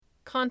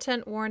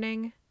Content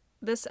warning.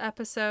 This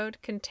episode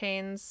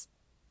contains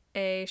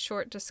a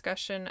short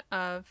discussion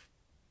of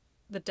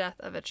the death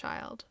of a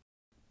child.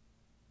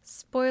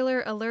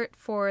 Spoiler alert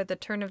for The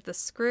Turn of the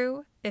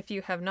Screw. If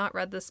you have not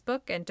read this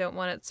book and don't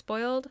want it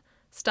spoiled,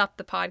 stop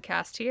the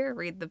podcast here,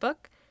 read the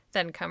book,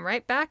 then come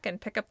right back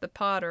and pick up the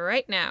pod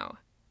right now.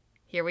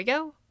 Here we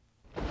go.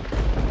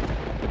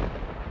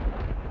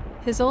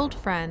 His old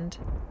friend,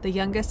 the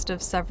youngest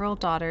of several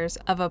daughters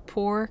of a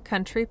poor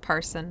country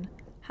parson,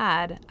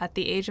 had, at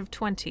the age of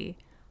 20,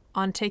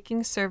 on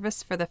taking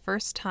service for the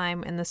first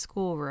time in the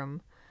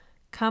schoolroom,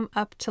 come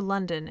up to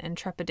London in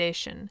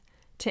trepidation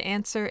to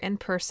answer in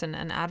person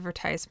an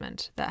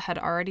advertisement that had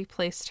already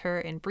placed her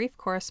in brief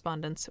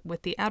correspondence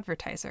with the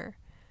advertiser.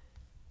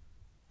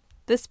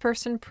 This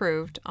person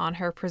proved, on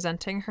her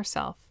presenting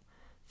herself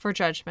for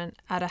judgment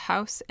at a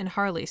house in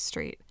Harley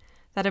Street,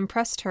 that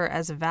impressed her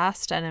as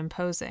vast and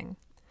imposing.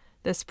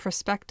 This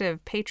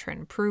prospective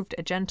patron proved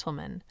a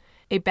gentleman,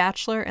 a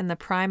bachelor in the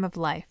prime of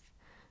life,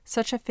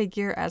 such a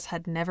figure as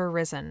had never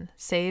risen,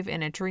 save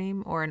in a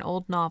dream or an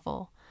old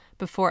novel,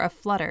 before a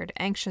fluttered,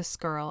 anxious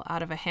girl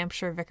out of a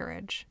Hampshire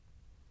vicarage.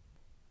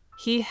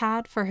 He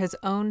had for his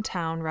own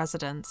town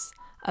residence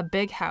a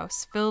big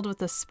house filled with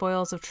the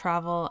spoils of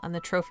travel and the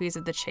trophies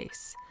of the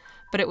chase,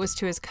 but it was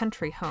to his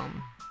country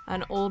home,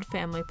 an old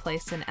family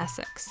place in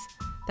Essex,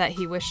 that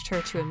he wished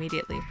her to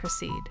immediately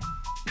proceed.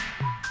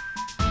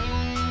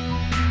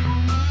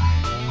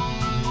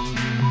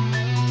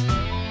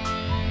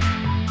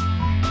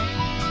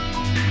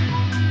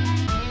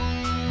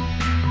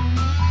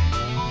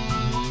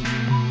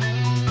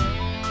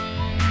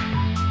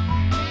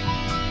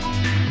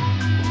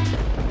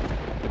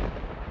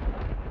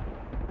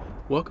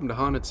 Welcome to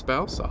Haunted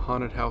Spouse, a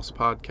haunted house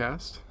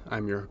podcast.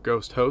 I'm your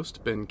ghost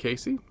host, Ben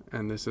Casey,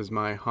 and this is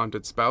my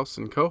haunted spouse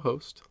and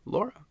co-host,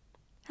 Laura.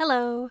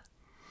 Hello.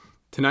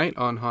 Tonight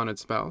on Haunted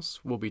Spouse,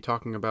 we'll be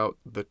talking about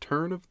The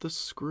Turn of the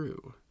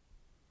Screw.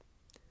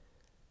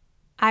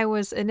 I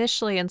was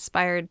initially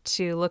inspired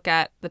to look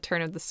at The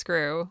Turn of the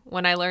Screw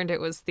when I learned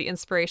it was the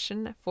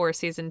inspiration for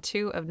Season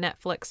 2 of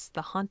Netflix,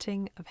 The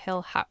Haunting of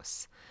Hill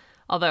House,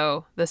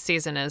 although this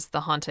season is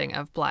The Haunting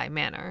of Bly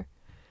Manor.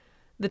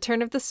 The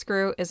Turn of the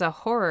Screw is a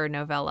horror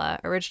novella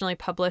originally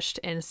published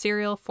in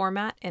serial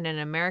format in an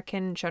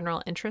American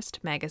general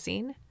interest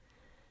magazine.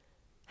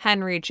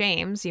 Henry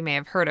James, you may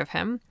have heard of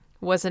him,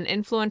 was an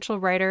influential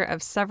writer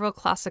of several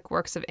classic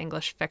works of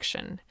English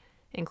fiction,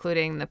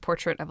 including The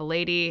Portrait of a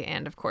Lady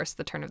and, of course,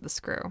 The Turn of the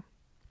Screw.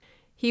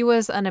 He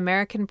was an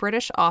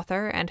American-British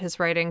author, and his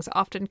writings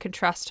often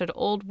contrasted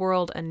Old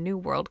World and New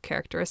World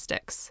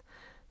characteristics.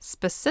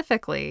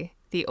 Specifically,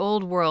 the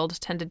Old World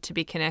tended to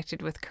be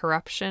connected with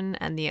corruption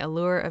and the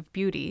allure of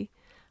beauty,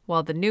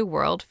 while the New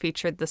World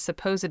featured the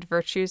supposed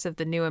virtues of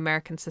the new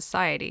American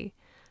society,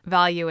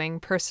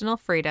 valuing personal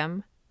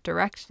freedom,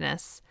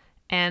 directness,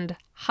 and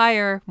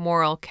higher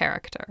moral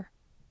character.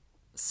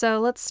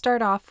 So let's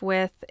start off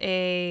with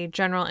a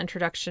general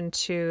introduction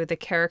to the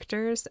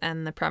characters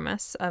and the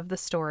premise of the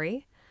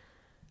story.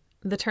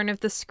 The Turn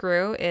of the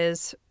Screw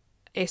is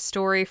a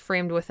story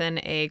framed within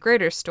a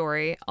greater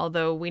story,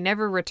 although we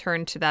never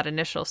return to that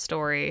initial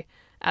story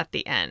at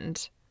the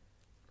end.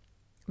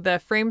 The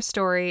frame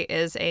story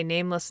is a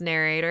nameless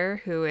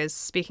narrator who is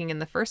speaking in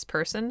the first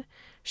person,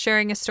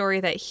 sharing a story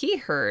that he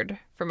heard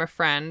from a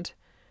friend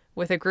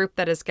with a group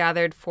that is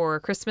gathered for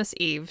Christmas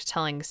Eve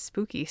telling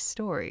spooky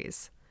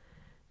stories.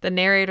 The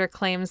narrator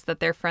claims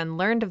that their friend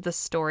learned of the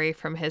story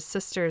from his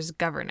sister's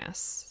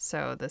governess,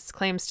 so this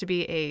claims to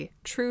be a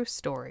true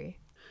story.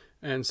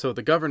 And so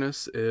the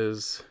governess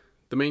is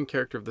the main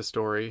character of the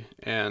story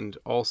and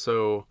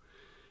also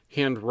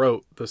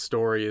hand-wrote the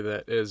story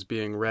that is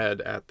being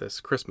read at this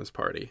Christmas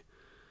party.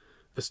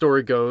 The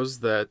story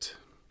goes that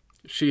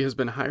she has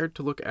been hired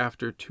to look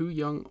after two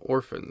young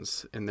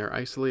orphans in their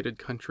isolated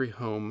country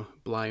home,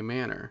 Bly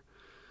Manor.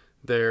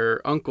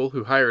 Their uncle,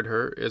 who hired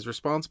her, is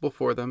responsible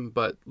for them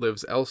but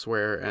lives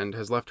elsewhere and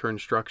has left her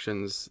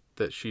instructions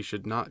that she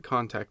should not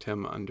contact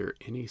him under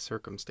any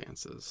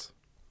circumstances.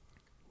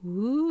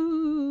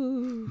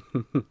 Ooh.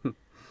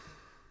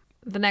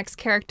 The next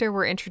character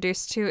we're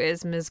introduced to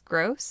is Ms.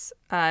 Gross.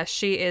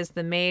 She is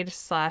the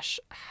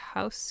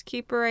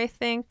maid/housekeeper, I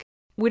think.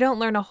 We don't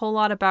learn a whole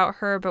lot about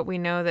her, but we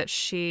know that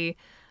she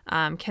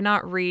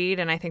cannot read,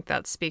 and I think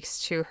that speaks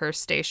to her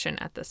station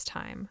at this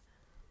time.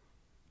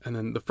 And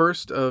then the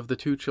first of the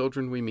two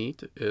children we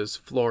meet is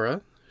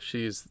Flora.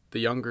 She's the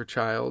younger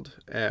child,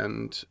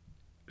 and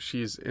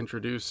she's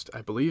introduced,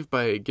 I believe,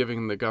 by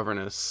giving the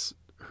governess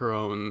her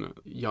own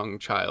young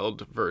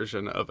child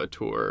version of a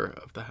tour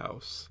of the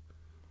house.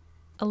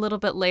 A little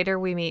bit later,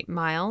 we meet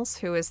Miles,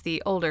 who is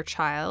the older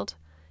child.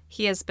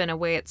 He has been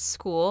away at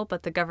school,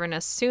 but the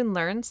governess soon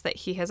learns that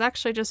he has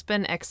actually just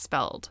been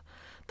expelled.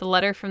 The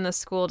letter from the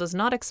school does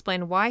not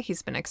explain why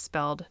he's been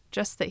expelled,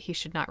 just that he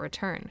should not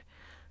return.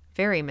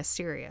 Very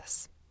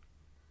mysterious.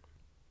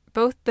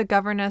 Both the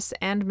governess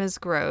and Ms.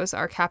 Gross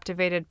are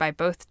captivated by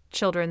both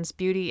children's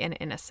beauty and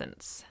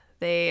innocence.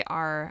 They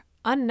are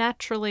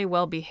unnaturally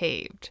well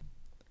behaved.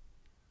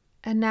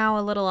 And now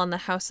a little on the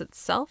house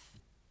itself.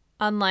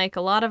 Unlike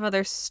a lot of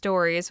other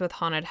stories with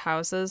haunted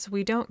houses,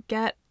 we don't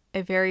get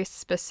a very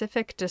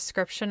specific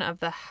description of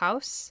the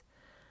house.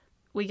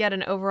 We get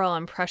an overall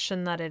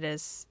impression that it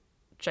is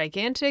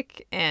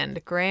gigantic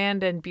and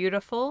grand and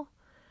beautiful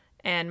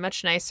and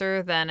much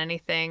nicer than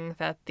anything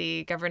that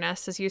the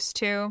governess is used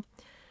to,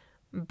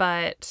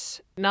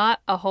 but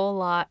not a whole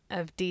lot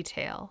of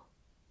detail.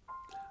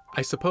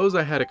 I suppose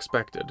I had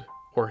expected,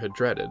 or had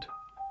dreaded,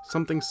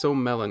 something so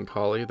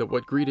melancholy that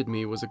what greeted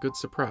me was a good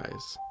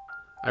surprise.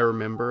 I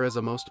remember as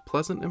a most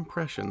pleasant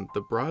impression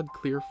the broad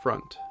clear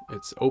front,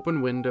 its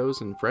open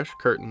windows and fresh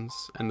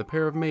curtains, and the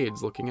pair of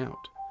maids looking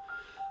out.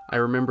 I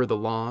remember the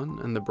lawn,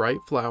 and the bright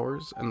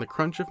flowers, and the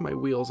crunch of my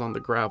wheels on the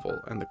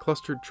gravel, and the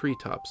clustered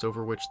treetops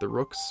over which the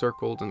rooks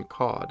circled and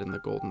cawed in the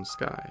golden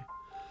sky.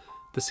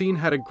 The scene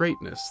had a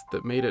greatness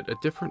that made it a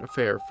different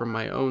affair from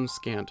my own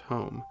scant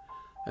home,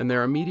 and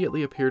there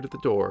immediately appeared at the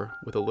door,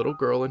 with a little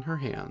girl in her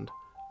hand,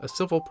 a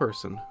civil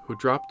person who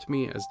dropped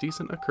me as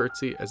decent a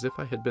curtsy as if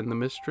I had been the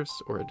mistress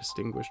or a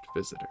distinguished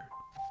visitor.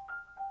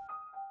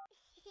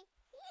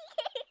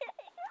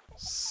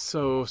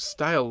 So,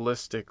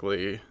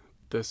 stylistically,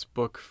 this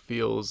book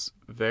feels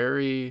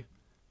very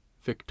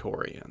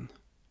Victorian.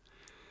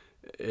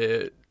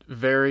 It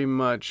very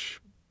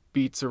much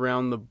beats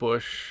around the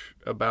bush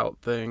about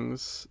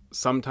things.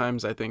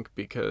 Sometimes I think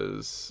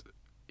because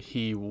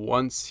he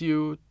wants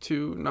you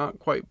to not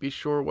quite be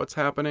sure what's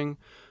happening.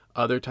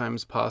 Other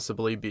times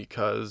possibly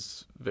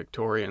because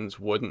Victorians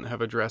wouldn't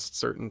have addressed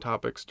certain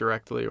topics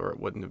directly or it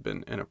wouldn't have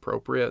been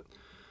inappropriate,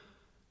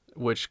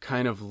 which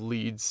kind of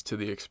leads to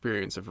the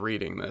experience of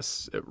reading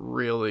this. It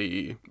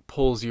really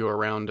pulls you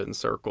around in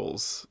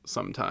circles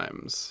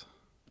sometimes.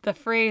 The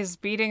phrase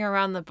beating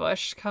around the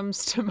bush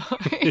comes to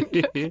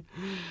mind.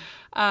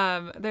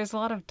 There's a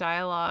lot of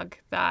dialogue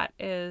that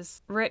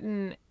is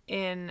written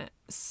in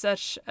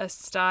such a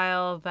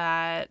style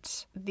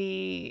that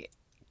the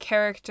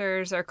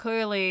characters are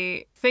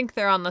clearly think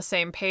they're on the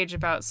same page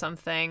about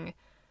something,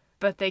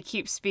 but they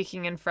keep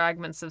speaking in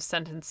fragments of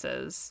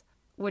sentences,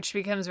 which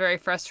becomes very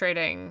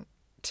frustrating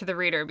to the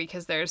reader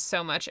because there's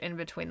so much in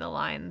between the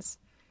lines.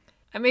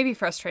 And maybe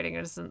frustrating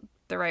isn't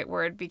the right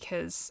word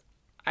because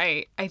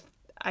I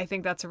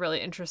think that's a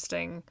really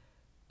interesting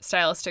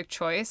stylistic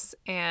choice,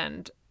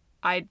 and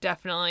I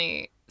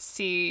definitely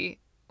see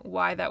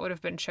why that would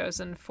have been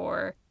chosen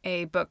for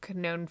a book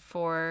known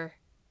for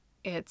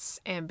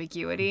its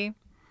ambiguity.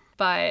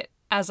 But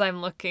as I'm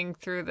looking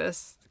through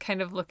this,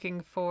 kind of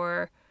looking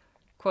for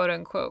quote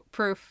unquote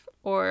proof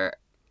or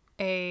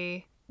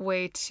a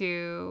way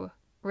to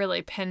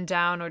really pin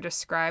down or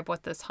describe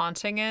what this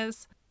haunting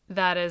is,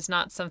 that is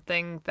not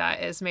something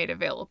that is made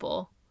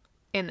available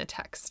in the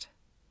text.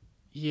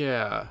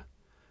 Yeah,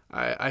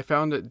 I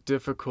found it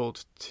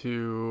difficult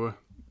to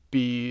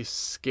be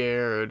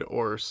scared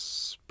or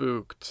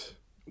spooked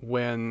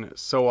when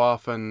so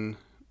often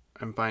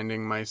I'm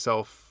finding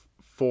myself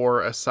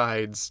 4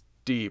 asides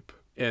deep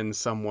in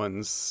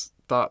someone's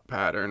thought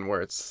pattern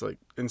where it's like,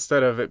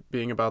 instead of it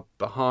being about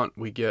the haunt,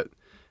 we get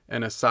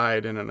an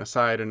aside and an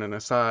aside and an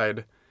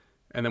aside,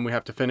 and then we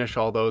have to finish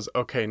all those.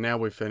 Okay, now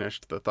we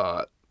finished the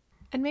thought.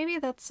 And maybe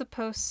that's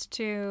supposed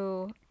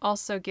to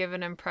also give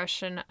an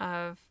impression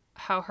of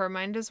how her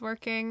mind is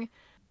working.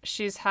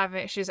 She's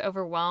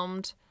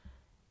overwhelmed,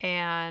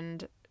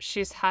 and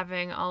she's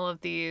having all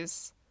of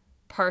these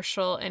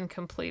partial and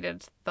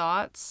completed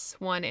thoughts,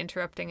 one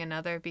interrupting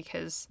another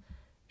because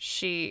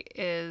she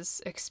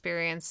is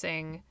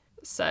experiencing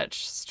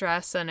such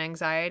stress and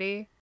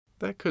anxiety.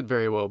 That could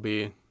very well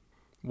be.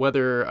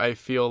 Whether I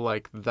feel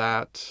like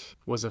that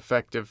was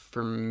effective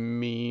for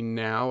me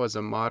now as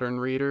a modern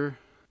reader,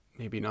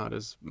 maybe not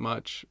as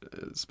much.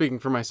 Speaking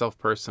for myself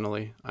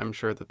personally, I'm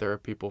sure that there are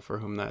people for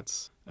whom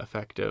that's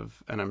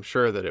effective, and I'm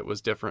sure that it was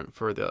different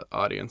for the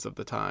audience of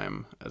the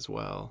time as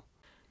well.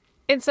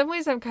 In some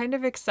ways, I'm kind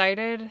of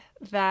excited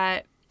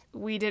that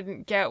we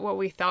didn't get what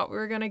we thought we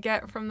were going to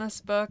get from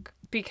this book,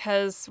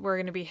 because we're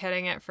going to be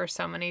hitting it for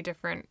so many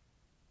different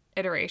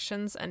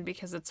iterations and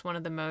because it's one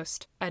of the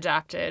most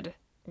adapted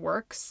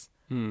works.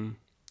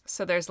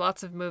 So there's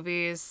lots of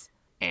movies,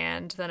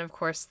 and then of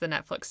course the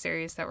Netflix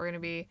series that we're going to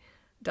be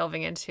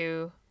delving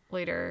into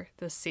later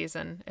this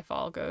season if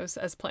all goes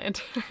as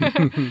planned.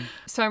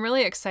 So I'm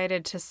really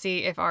excited to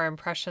see if our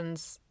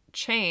impressions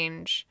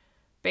change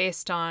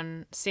based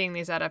on seeing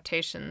these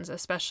adaptations,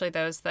 especially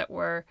those that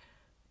were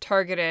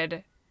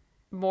targeted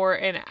more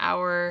in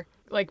our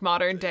like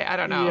modern day. I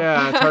don't know.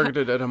 Yeah,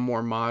 targeted at a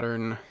more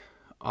modern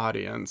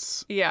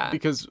audience. Yeah.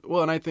 Because,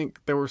 well, and I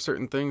think there were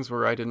certain things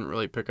where I didn't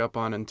really pick up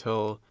on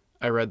until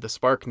I read the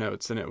Spark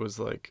Notes, and it was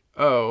like,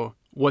 oh,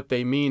 what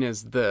they mean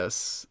is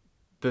this.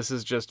 This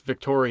is just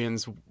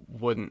Victorians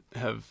wouldn't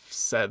have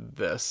said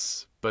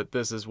this, but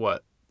this is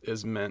what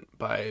is meant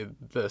by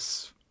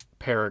this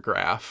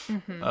paragraph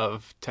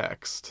of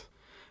text.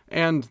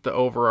 And the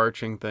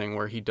overarching thing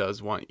where he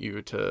does want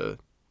you to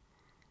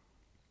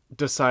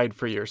decide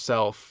for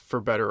yourself, for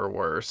better or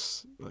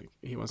worse. Like,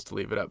 he wants to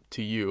leave it up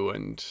to you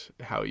and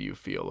how you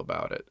feel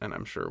about it. And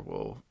I'm sure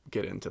we'll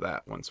get into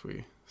that once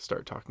we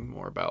start talking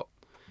more about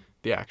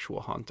the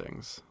actual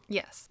hauntings.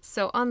 Yes.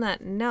 So on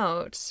that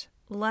note,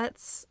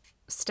 let's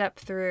step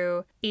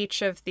through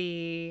each of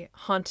the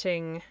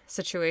haunting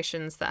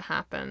situations that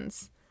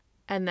happens,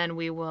 and then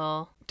we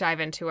will dive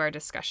into our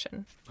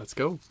discussion. Let's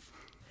go.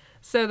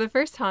 So the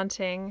first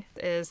haunting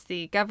is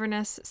the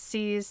governess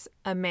sees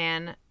a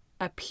man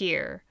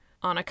appear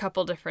on a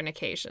couple different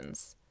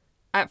occasions.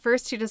 At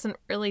first, he doesn't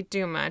really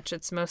do much.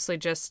 It's mostly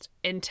just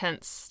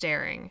intense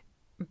staring.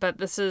 But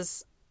this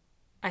is,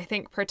 I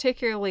think,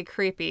 particularly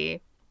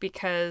creepy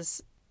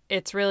because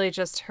it's really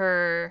just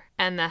her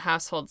and the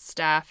household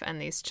staff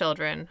and these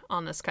children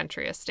on this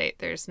country estate.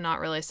 There's not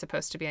really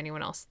supposed to be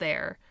anyone else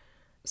there.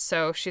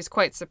 So she's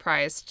quite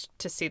surprised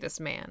to see this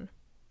man.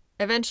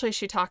 Eventually,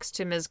 she talks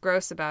to Ms.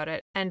 Gross about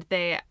it, and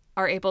they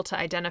are able to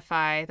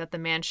identify that the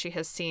man she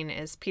has seen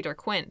is Peter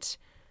Quint,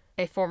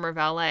 a former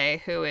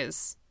valet who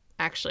is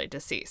actually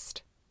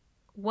deceased.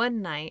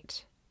 One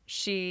night,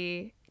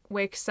 she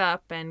wakes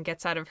up and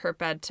gets out of her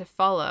bed to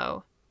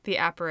follow the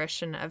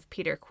apparition of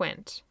Peter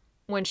Quint.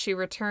 When she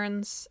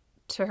returns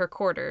to her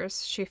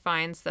quarters, she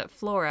finds that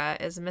Flora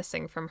is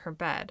missing from her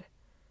bed,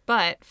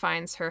 but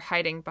finds her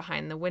hiding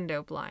behind the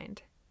window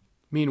blind.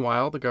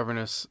 Meanwhile, the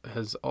governess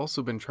has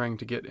also been trying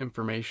to get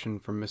information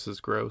from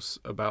Mrs. Gross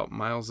about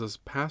Miles's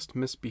past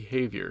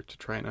misbehavior to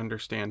try and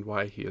understand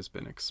why he has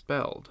been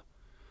expelled.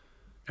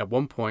 At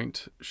one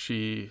point,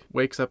 she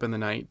wakes up in the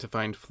night to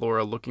find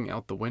Flora looking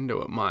out the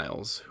window at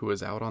Miles, who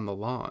is out on the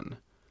lawn.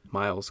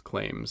 Miles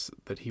claims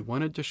that he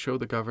wanted to show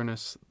the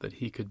governess that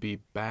he could be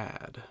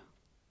bad.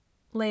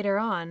 Later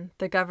on,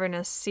 the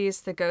governess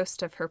sees the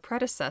ghost of her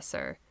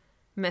predecessor,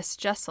 Miss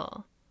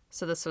Jessel.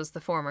 So this was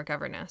the former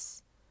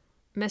governess.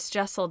 Miss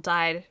Jessel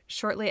died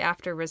shortly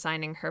after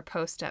resigning her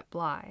post at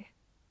Bly.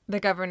 The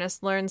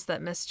governess learns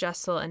that Miss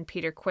Jessel and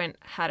Peter Quint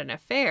had an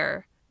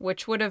affair,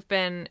 which would have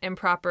been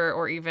improper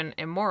or even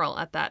immoral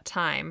at that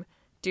time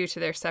due to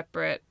their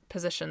separate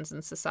positions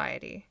in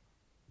society.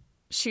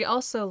 She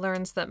also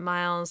learns that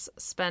Miles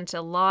spent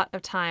a lot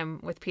of time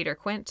with Peter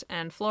Quint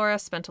and Flora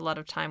spent a lot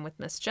of time with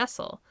Miss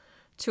Jessel,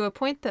 to a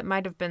point that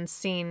might have been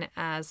seen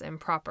as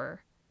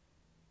improper.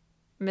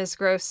 Ms.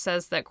 Gross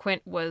says that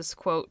Quint was,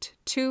 quote,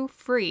 too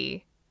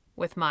free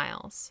with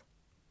Miles.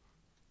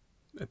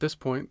 At this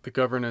point, the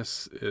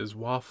governess is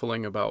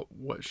waffling about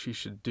what she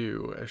should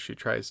do as she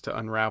tries to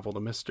unravel the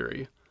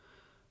mystery.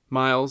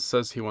 Miles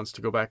says he wants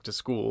to go back to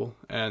school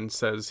and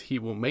says he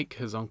will make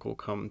his uncle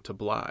come to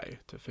Bly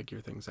to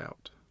figure things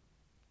out.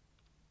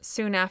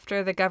 Soon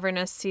after, the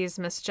governess sees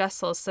Miss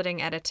Jessel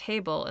sitting at a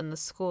table in the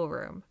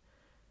schoolroom.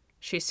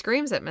 She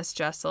screams at Miss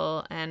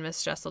Jessel, and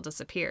Miss Jessel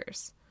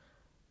disappears.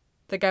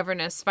 The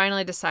governess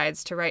finally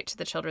decides to write to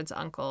the children's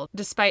uncle,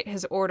 despite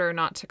his order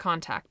not to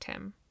contact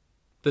him.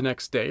 The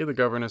next day, the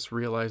governess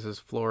realizes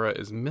Flora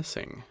is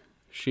missing.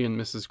 She and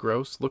Mrs.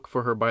 Gross look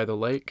for her by the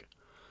lake.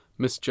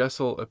 Miss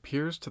Jessel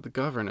appears to the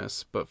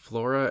governess, but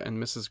Flora and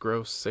Mrs.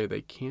 Gross say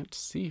they can't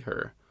see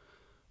her.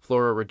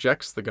 Flora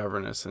rejects the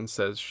governess and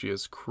says she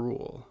is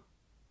cruel.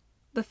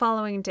 The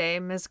following day,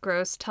 Miss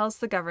Gross tells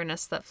the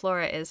governess that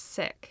Flora is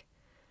sick.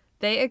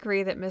 They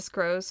agree that Miss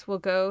Gross will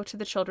go to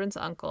the children's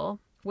uncle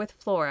with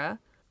Flora,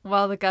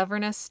 while the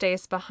governess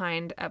stays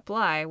behind at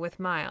Bly with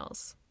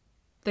Miles.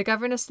 The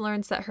governess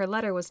learns that her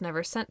letter was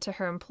never sent to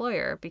her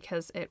employer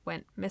because it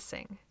went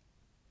missing.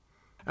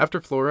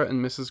 After Flora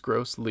and Mrs.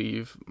 Gross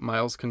leave,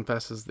 Miles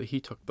confesses that he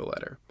took the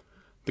letter.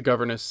 The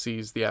governess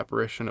sees the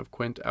apparition of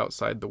Quint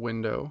outside the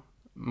window.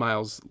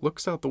 Miles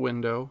looks out the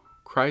window,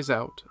 cries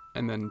out,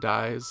 and then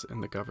dies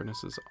in the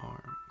governess's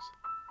arms.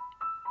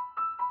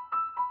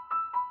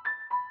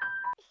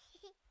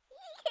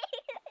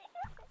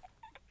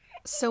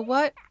 So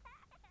what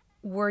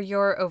were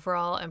your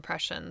overall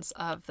impressions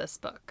of this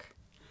book?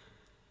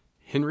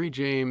 Henry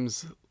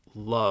James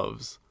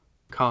loves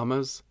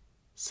commas,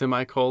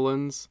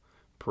 semicolons,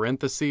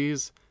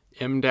 parentheses,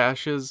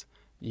 em-dashes,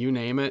 you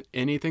name it.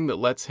 Anything that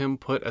lets him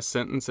put a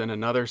sentence in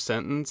another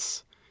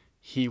sentence,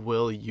 he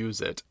will use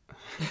it.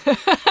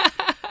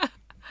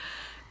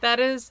 That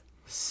is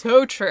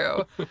so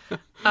true.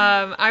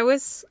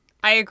 I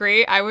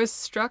agree. I was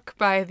struck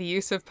by the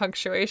use of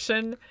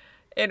punctuation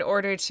in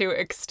order to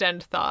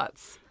extend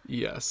thoughts.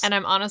 Yes. And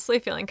I'm honestly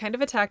feeling kind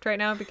of attacked right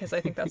now because I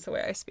think that's the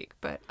way I speak.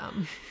 But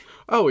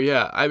Oh,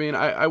 yeah. I mean,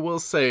 I will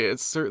say it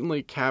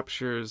certainly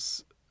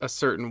captures a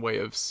certain way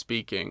of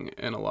speaking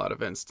in a lot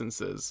of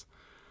instances.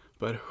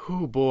 But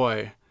whoo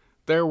boy,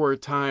 there were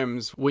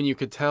times when you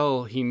could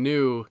tell he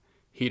knew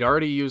he'd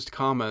already used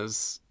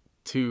commas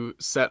to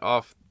set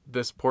off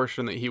this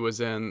portion that he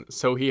was in,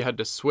 so he had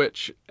to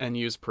switch and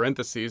use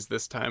parentheses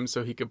this time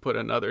so he could put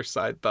another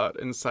side thought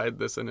inside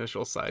this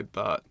initial side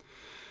thought.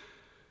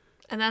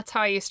 And that's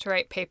how I used to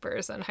write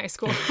papers in high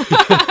school.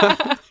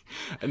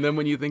 And then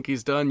when you think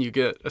he's done, you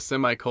get a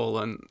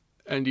semicolon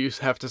and you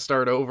have to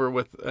start over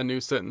with a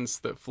new sentence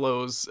that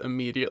flows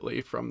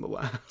immediately from the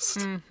last.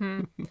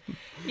 Mm-hmm.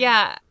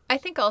 Yeah, I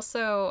think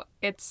also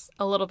it's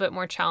a little bit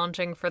more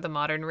challenging for the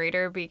modern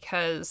reader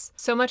because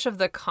so much of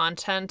the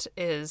content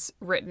is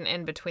written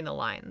in between the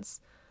lines.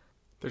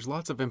 There's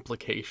lots of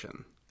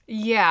implication.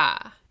 Yeah.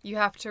 You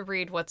have to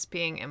read what's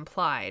being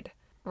implied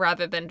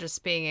rather than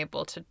just being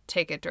able to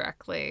take it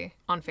directly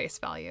on face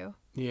value.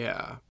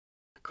 Yeah.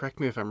 Correct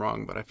me if I'm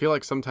wrong, but I feel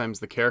like sometimes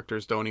the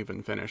characters don't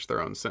even finish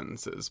their own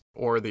sentences,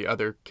 or the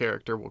other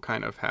character will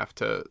kind of have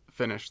to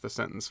finish the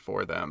sentence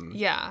for them.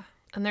 Yeah.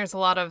 And there's a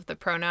lot of the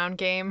pronoun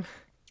game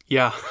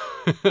Yeah.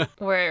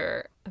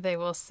 where they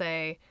will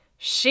say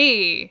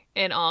she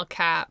in all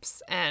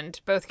caps, and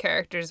both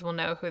characters will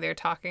know who they're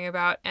talking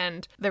about.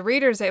 And the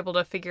reader's able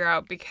to figure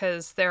out,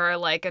 because there are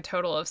like a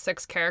total of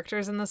 6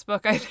 characters in this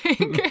book, I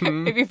think,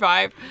 maybe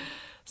 5.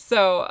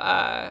 So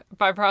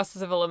by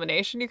process of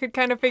elimination, you could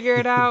kind of figure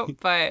it out.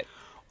 But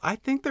I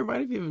think there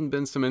might have even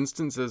been some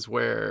instances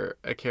where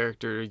a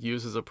character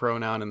uses a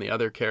pronoun and the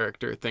other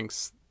character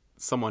thinks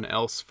someone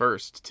else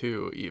first,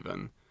 too,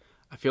 even.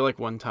 I feel like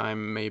one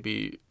time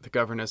maybe the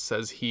governess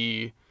says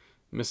he,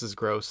 Mrs.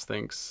 Gross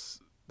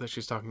thinks that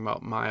she's talking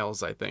about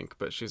Miles, I think,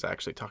 but she's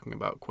actually talking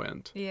about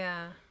Quint.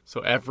 yeah.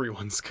 So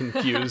everyone's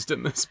confused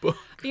in this book.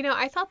 You know,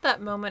 I thought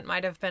that moment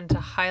might have been to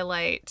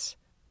highlight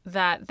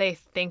that they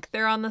think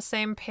they're on the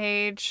same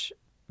page,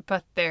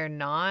 but they're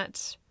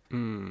not.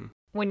 Mm.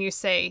 When you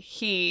say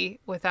he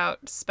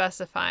without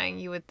specifying,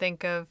 you would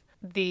think of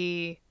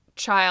the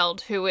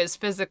child who is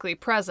physically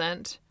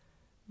present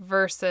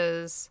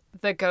versus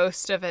the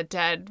ghost of a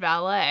dead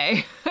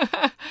valet.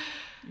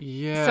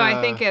 Yeah. So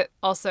I think it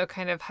also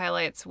kind of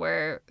highlights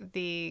where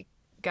the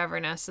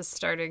governess is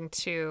starting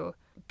to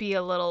be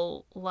a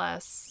little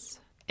less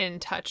in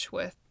touch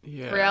with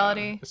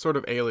reality. It sort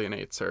of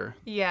alienates her.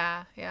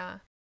 Yeah.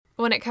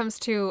 When it comes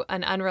to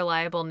an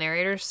unreliable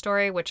narrator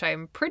story, which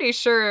I'm pretty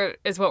sure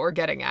is what we're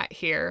getting at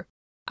here,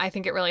 I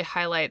think it really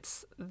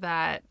highlights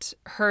that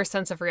her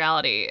sense of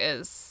reality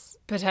is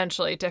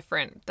potentially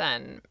different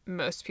than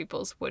most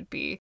people's would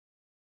be.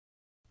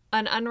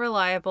 An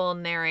unreliable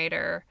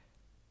narrator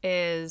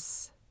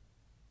is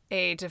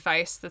a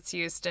device that's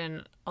used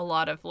in a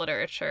lot of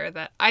literature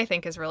that I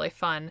think is really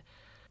fun,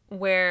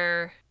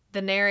 where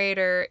the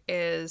narrator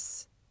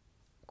is,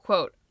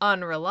 quote,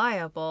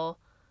 unreliable,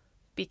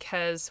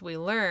 because we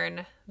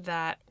learn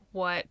that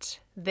what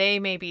they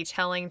may be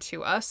telling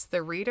to us,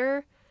 the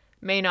reader,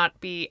 may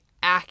not be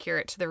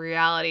accurate to the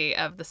reality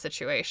of the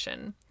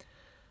situation.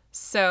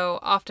 So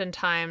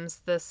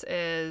oftentimes this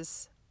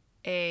is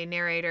a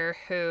narrator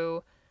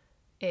who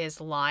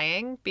is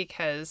lying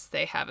because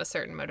they have a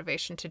certain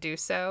motivation to do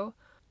so,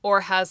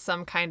 or has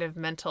some kind of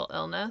mental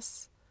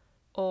illness.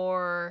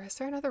 Or is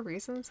there another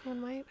reason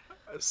someone might?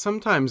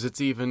 Sometimes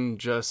it's even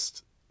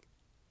just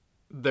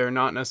they're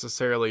not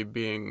necessarily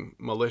being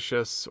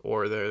malicious,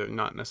 or they're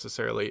not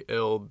necessarily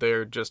ill.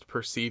 They're just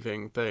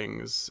perceiving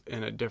things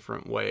in a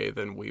different way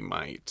than we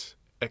might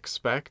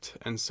expect.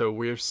 And so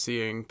we're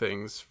seeing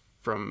things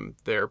from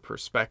their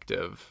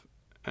perspective.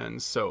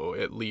 And so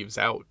it leaves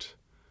out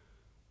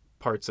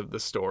parts of the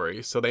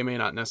story. So they may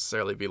not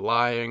necessarily be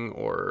lying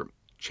or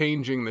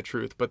changing the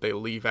truth, but they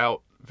leave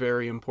out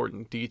very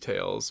important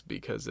details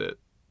because it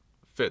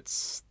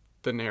fits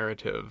the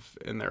narrative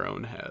in their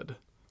own head.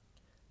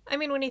 I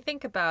mean, when you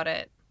think about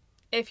it,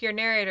 if your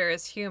narrator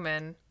is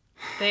human,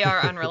 they are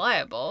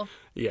unreliable.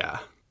 Yeah.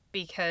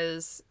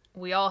 Because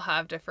we all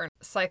have different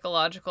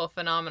psychological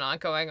phenomena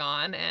going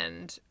on,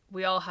 and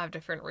we all have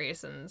different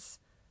reasons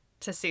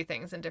to see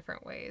things in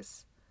different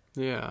ways.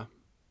 Yeah.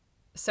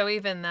 So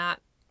even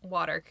that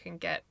water can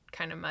get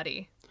kind of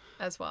muddy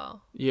as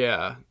well.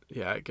 Yeah,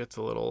 it gets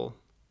a little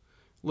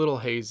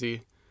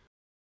hazy.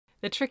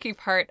 The tricky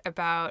part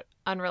about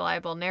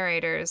unreliable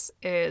narrators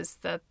is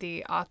that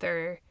the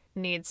author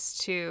needs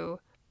to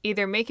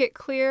either make it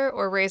clear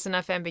or raise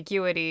enough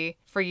ambiguity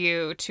for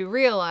you to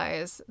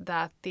realize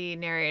that the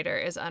narrator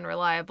is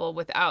unreliable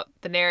without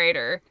the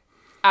narrator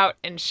out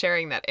and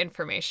sharing that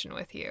information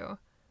with you.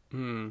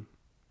 Hmm.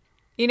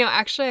 You know,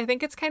 actually, I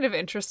think it's kind of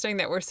interesting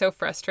that we're so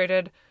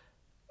frustrated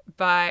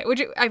by... Would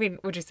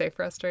you say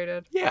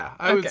frustrated? Yeah,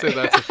 I would say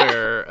that's a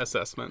fair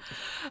assessment.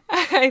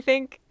 I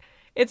think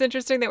it's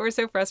interesting that we're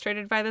so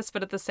frustrated by this,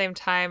 but at the same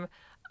time,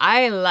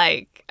 I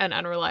like an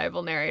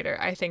unreliable narrator.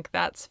 I think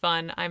that's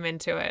fun. I'm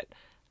into it.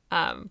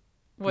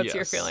 What's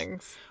your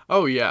feelings?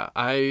 Oh, yeah.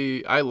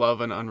 I love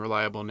an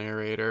unreliable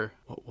narrator.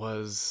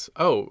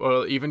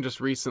 Even just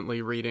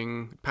recently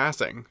reading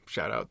Passing.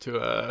 Shout out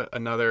to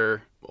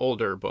another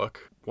older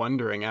book.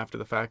 Wondering after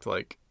the fact,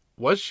 like,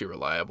 was she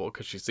reliable?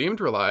 Because she seemed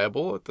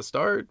reliable at the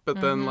start,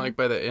 but then, like,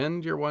 by the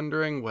end, you're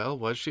wondering, well,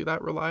 was she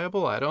that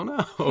reliable? I don't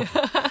know.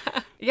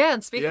 Yeah,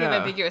 and speaking of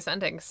ambiguous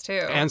endings,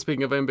 too. And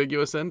speaking of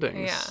ambiguous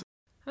endings. Yeah.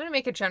 I'm going to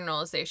make a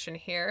generalization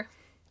here.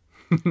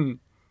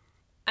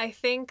 I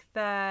think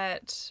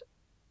that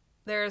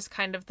there's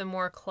kind of the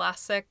more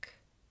classic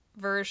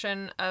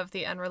version of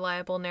the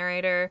unreliable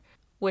narrator,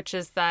 which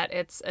is that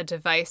it's a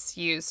device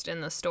used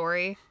in the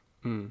story.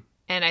 Mm.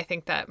 And I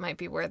think that might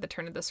be where the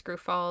turn of the screw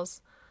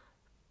falls.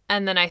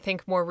 And then I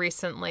think more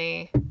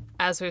recently,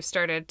 as we've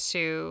started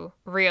to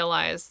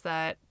realize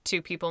that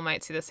two people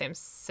might see the same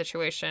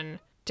situation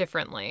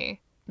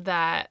differently,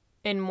 that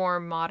in more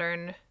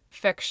modern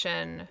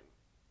fiction,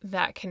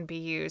 that can be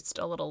used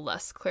a little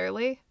less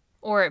clearly.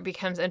 or it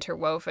becomes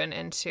interwoven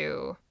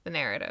into the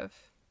narrative.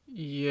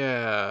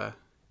 Yeah.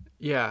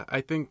 Yeah,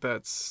 I think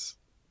that's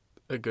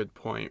a good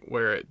point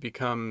where it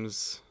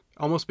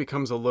almost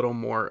becomes a little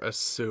more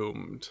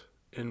assumed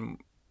in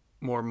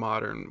more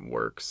modern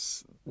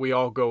works. We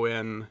all go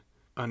in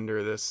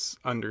under this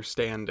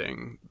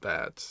understanding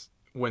that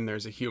when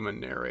there's a human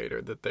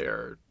narrator that they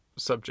are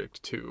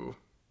subject to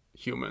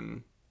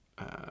human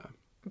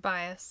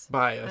Bias and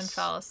bias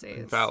fallacies.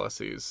 and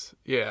fallacies.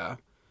 Yeah.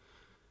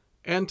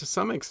 And to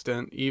some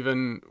extent,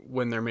 even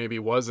when there maybe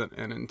wasn't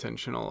an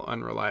intentional,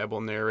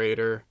 unreliable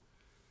narrator,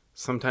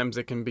 sometimes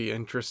it can be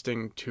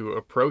interesting to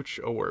approach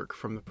a work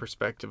from the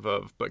perspective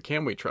of, but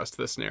can we trust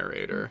this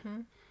narrator?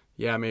 Mm-hmm.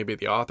 Yeah, maybe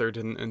the author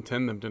didn't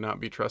intend them to not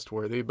be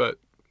trustworthy, but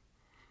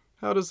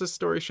how does this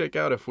story shake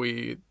out if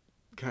we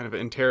kind of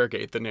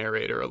interrogate the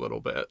narrator a little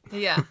bit?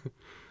 Yeah.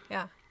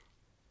 Yeah.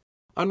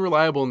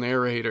 Unreliable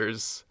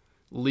narrators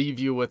leave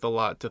you with a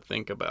lot to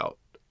think about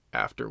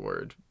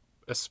afterward,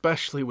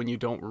 especially when you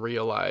don't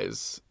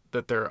realize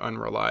that they're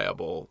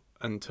unreliable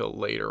until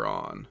later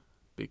on,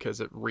 because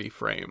it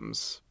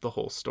reframes the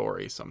whole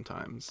story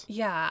sometimes.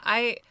 Yeah,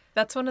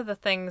 that's one of the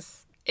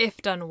things, if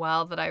done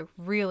well, that I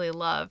really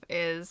love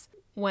is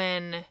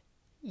when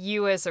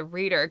you as a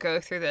reader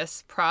go through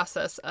this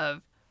process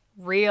of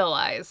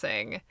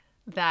realizing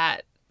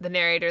that the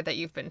narrator that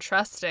you've been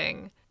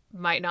trusting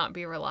might not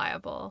be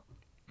reliable.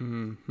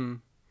 Mm-hmm.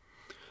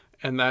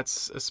 And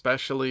that's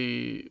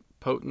especially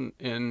potent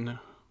in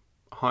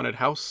haunted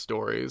house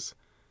stories,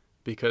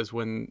 because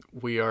when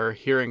we are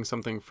hearing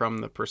something from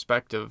the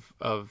perspective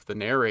of the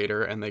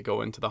narrator and they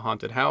go into the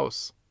haunted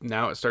house,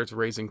 now it starts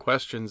raising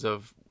questions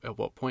of at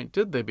what point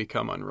did they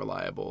become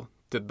unreliable?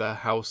 Did the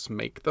house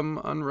make them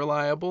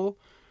unreliable?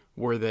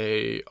 Were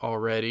they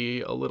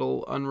already a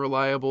little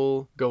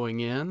unreliable going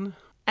in?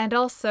 And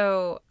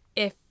also,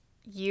 if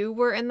you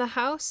were in the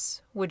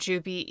house, would you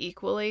be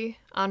equally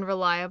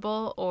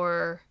unreliable,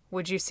 or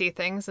would you see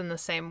things in the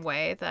same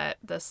way that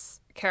this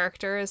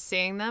character is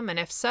seeing them? And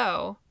if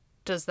so,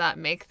 does that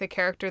make the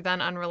character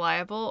then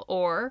unreliable,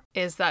 or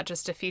is that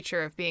just a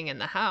feature of being in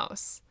the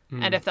house?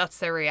 And if that's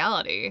their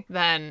reality,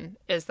 then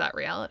is that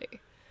reality?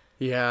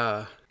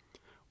 Yeah.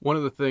 One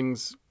of the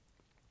things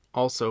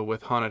also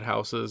with haunted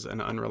houses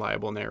and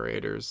unreliable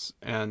narrators,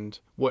 and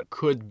what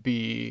could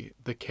be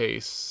the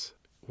case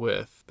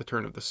with The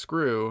Turn of the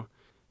Screw,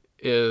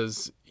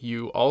 is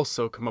you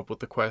also come up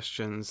with the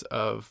questions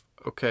of,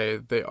 okay,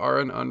 they are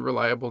an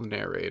unreliable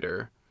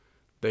narrator.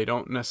 They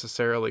don't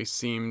necessarily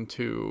seem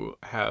to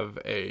have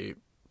a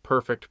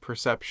perfect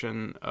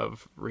perception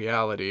of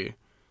reality.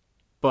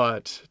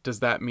 But does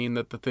that mean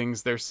that the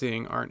things they're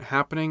seeing aren't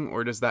happening,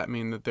 or does that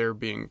mean that they're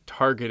being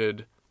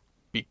targeted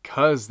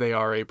because they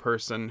are a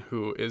person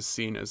who is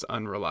seen as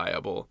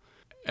unreliable?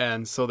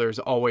 And so there's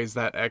always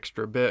that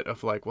extra bit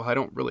of like, well, I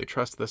don't really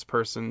trust this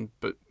person,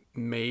 but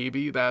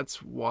maybe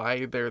that's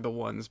why they're the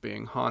ones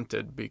being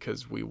haunted,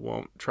 because we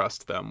won't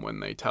trust them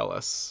when they tell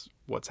us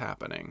what's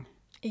happening.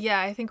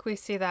 Yeah, I think we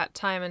see that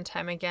time and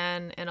time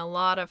again in a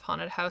lot of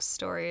haunted house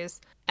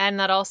stories. And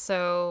that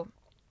also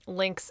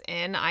links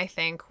in, I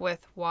think,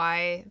 with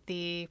why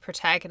the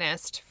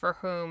protagonist for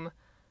whom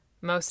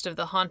most of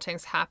the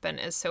hauntings happen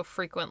is so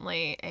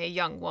frequently a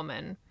young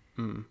woman.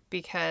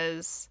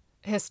 Because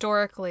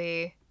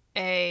historically,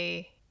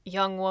 a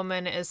young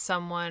woman is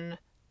someone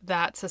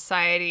that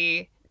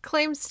society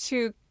claims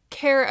to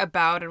care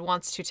about and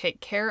wants to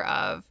take care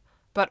of,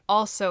 but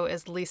also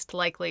is least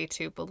likely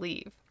to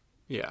believe.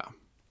 Yeah.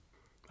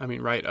 I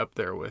mean, right up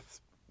there with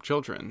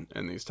children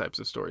in these types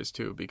of stories,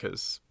 too,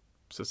 because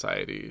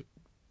society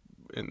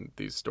in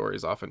these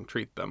stories often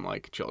treat them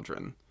like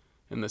children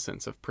in the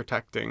sense of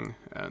protecting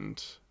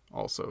and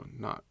also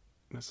not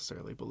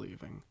necessarily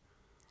believing.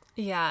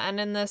 Yeah, and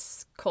in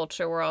this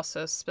culture, we're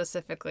also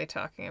specifically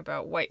talking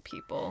about white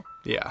people.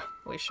 Yeah.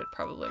 We should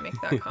probably make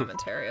that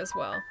commentary as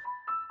well.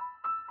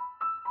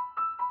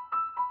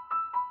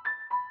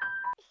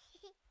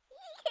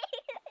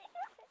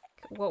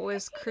 What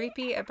was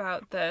creepy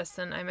about this,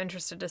 and I'm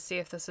interested to see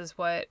if this is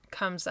what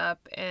comes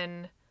up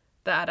in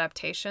the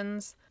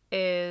adaptations,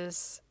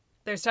 is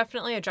there's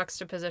definitely a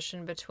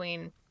juxtaposition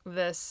between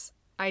this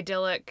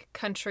idyllic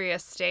country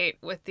estate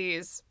with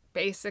these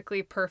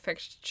basically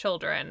perfect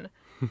children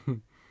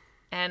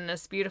and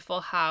this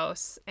beautiful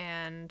house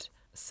and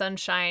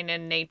sunshine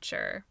and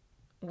nature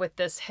with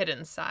this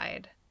hidden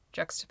side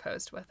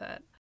juxtaposed with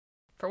it.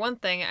 For one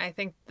thing, I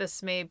think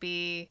this may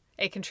be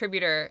a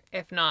contributor,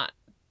 if not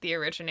the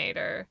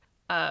originator,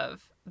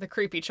 of the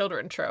creepy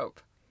children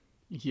trope.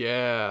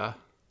 Yeah.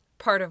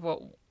 Part of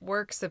what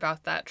works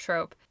about that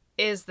trope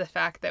is the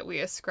fact that we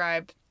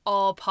ascribe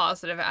all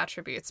positive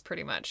attributes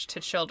pretty much to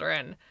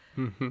children.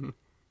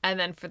 And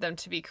then for them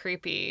to be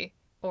creepy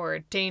or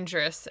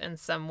dangerous in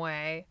some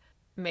way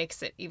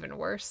makes it even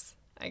worse,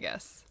 I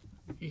guess.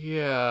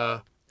 Yeah.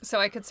 So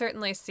I could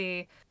certainly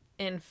see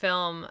in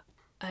film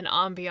an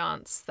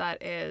ambiance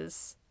that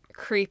is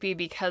creepy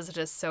because it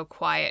is so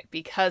quiet,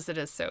 because it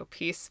is so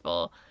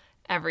peaceful.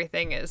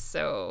 Everything is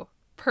so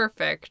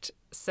perfect,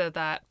 so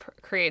that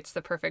creates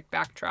the perfect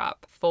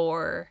backdrop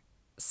for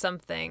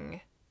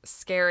something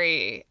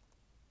scary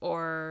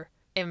or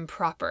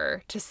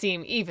improper to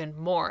seem even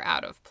more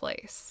out of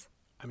place.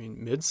 I mean,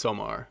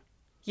 Midsommar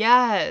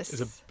Yes.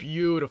 is a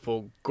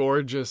beautiful,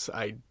 gorgeous,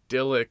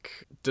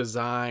 idyllic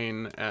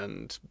design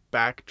and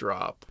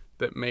backdrop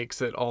that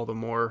makes it all the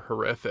more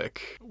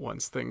horrific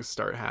once things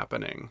start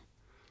happening.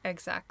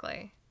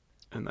 Exactly.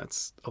 And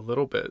that's a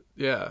little bit,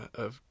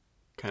 of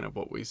kind of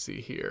what we see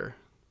here.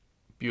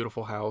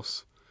 Beautiful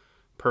house,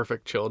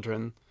 perfect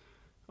children,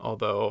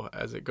 although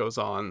as it goes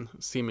on,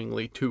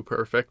 seemingly too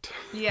perfect.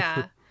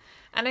 Yeah.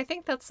 And I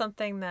think that's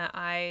something that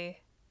I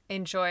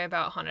enjoy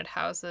about haunted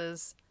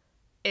houses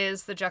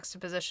is the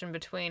juxtaposition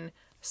between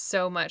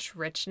so much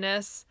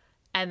richness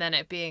and then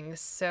it being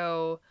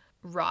so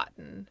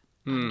rotten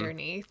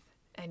underneath,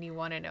 and you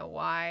want to know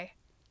why.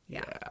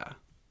 Yeah.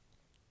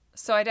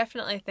 So I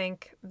definitely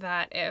think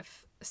that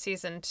if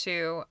season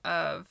 2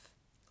 of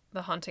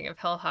The Haunting of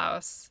Hill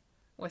House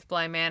with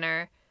Bly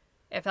Manor,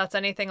 if that's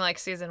anything like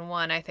season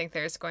 1, I think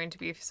there's going to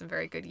be some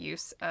very good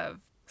use of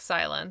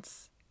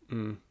silence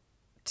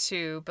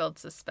to build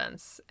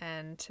suspense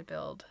and to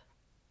build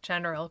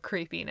general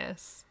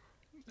creepiness.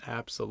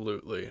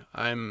 Absolutely.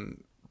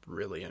 I'm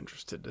really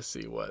interested to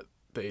see what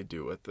they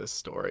do with this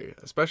story,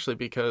 especially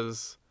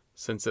because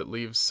since it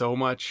leaves so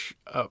much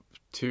up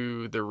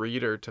to the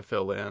reader to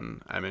fill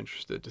in, I'm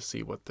interested to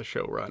see what the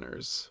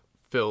showrunners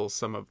fill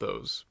some of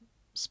those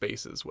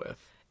spaces with.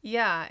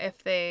 Yeah,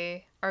 if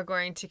they are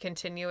going to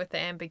continue with the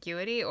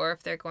ambiguity or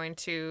if they're going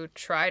to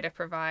try to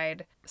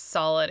provide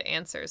solid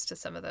answers to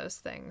some of those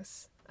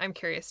things. I'm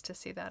curious to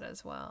see that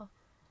as well.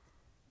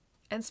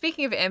 And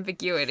speaking of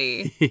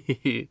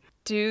ambiguity,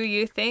 do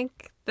you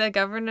think the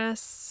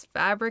governess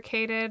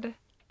fabricated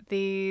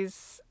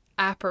these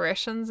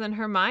apparitions in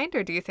her mind,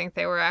 or do you think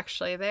they were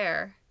actually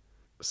there?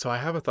 So I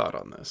have a thought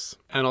on this.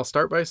 And I'll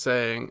start by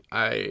saying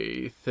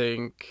I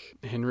think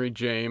Henry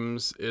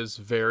James is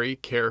very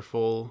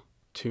careful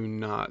to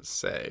not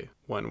say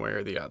one way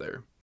or the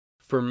other.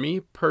 For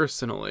me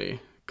personally,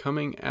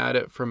 coming at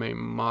it from a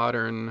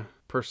modern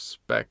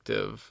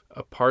perspective,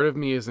 a part of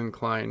me is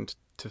inclined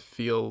to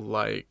feel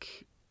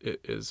like it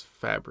is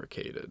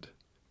fabricated.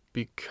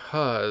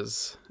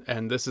 Because,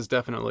 and this is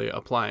definitely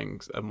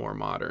applying a more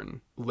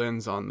modern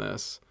lens on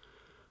this,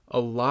 a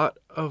lot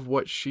of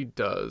what she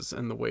does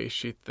and the way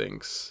she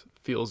thinks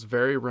feels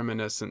very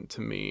reminiscent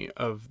to me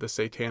of the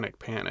Satanic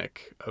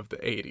Panic of the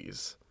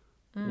 80s.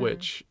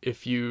 Which,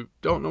 if you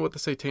don't know what the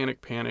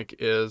Satanic Panic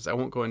is, I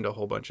won't go into a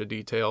whole bunch of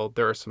detail.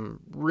 There are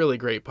some really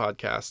great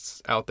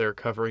podcasts out there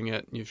covering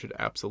it. You should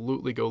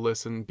absolutely go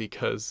listen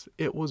because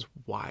it was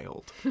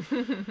wild.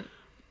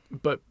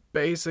 But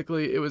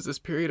basically, it was this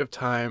period of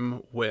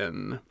time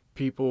when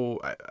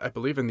people, I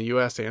believe in the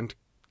U.S. and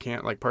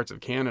parts of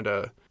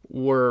Canada,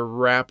 were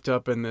wrapped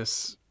up in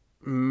this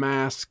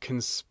mass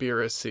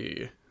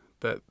conspiracy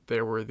that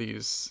there were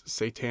these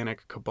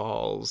satanic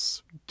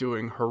cabals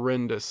doing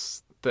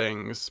horrendous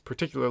things,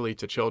 particularly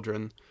to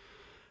children,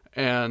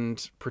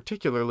 and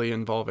particularly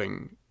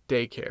involving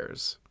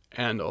daycares.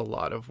 And a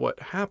lot of what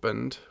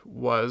happened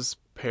was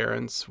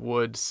parents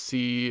would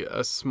see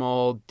a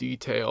small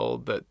detail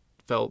that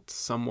felt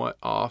somewhat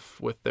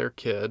off with their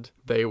kid.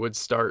 They would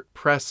start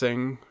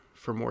pressing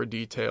for more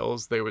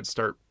details. They would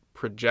start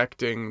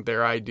projecting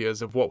their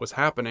ideas of what was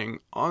happening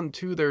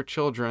onto their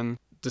children,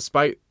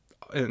 despite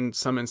in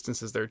some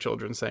instances their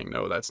children saying,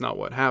 no, that's not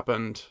what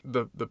happened.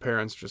 The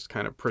parents just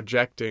kind of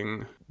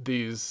projecting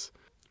these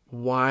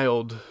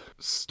wild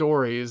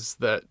stories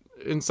that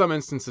in some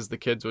instances the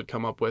kids would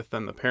come up with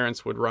and the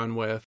parents would run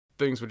with.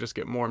 Things would just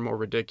get more and more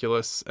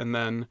ridiculous. And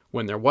then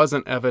when there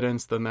wasn't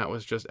evidence, then that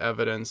was just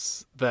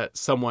evidence that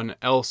someone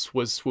else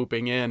was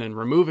swooping in and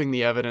removing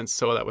the evidence.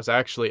 So that was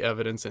actually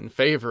evidence in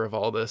favor of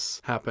all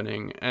this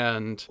happening.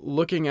 And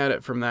looking at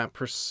it from that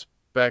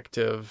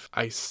perspective,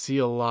 I see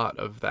a lot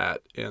of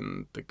that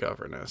in the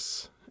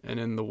governess and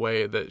in the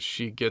way that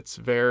she gets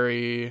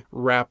very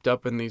wrapped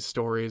up in these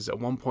stories. At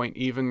one point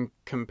even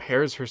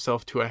compares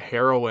herself to a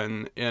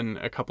heroine in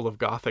a couple of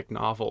Gothic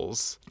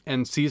novels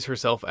and sees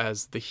herself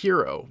as the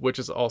hero, which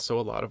is also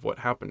a lot of what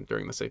happened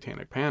during the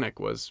Satanic Panic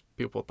was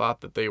people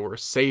thought that they were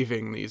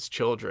saving these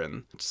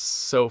children.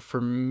 So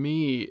for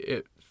me,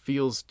 it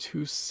feels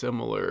too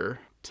similar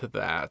to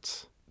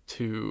that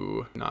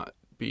to not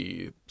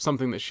be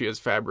something that she has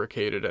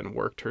fabricated and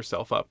worked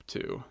herself up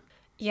to.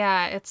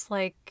 Yeah, it's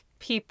like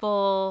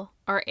people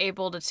are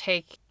able to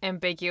take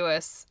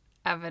ambiguous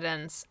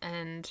evidence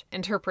and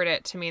interpret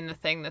it to mean the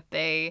thing that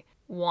they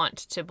want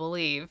to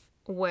believe,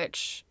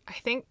 which I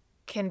think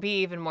can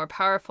be even more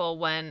powerful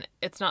when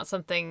it's not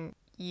something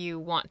you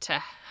want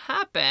to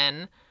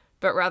happen,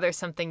 but rather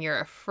something you're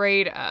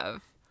afraid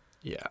of.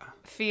 Yeah.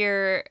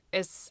 Fear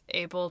is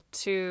able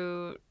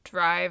to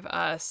drive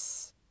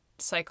us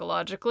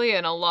psychologically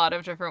in a lot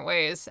of different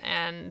ways.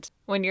 And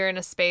when you're in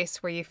a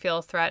space where you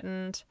feel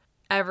threatened,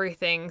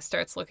 everything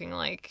starts looking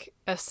like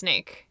a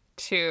snake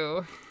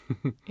to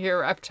your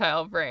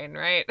reptile brain,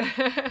 right?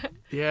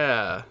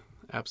 Yeah,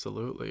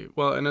 absolutely.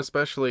 Well, and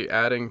especially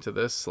adding to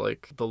this,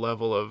 like the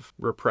level of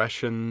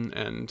repression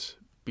and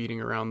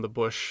beating around the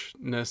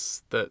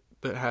bushness that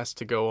has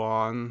to go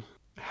on,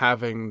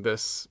 having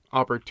this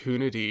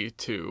opportunity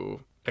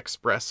to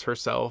express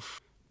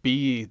herself,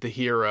 be the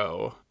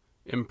hero,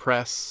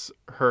 impress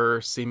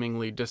her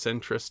seemingly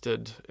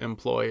disinterested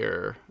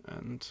employer,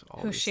 and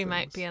all Who these she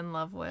might things. be in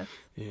love with.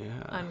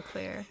 Yeah.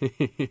 Unclear.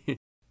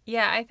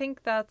 Yeah, I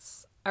think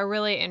that's a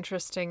really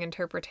interesting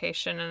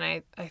interpretation,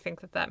 and I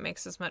think that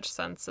makes as much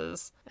sense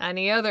as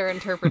any other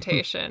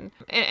interpretation.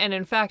 And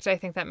in fact, I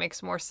think that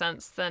makes more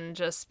sense than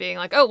just being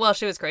like, oh, well,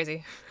 she was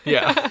crazy.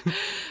 Yeah.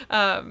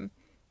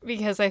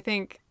 Because I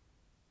think,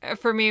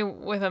 for me,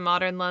 with a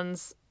modern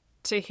lens,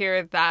 to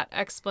hear that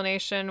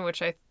explanation,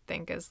 which I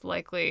think is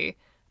likely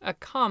a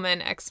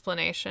common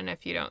explanation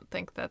if you don't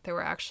think that there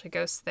were actually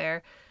ghosts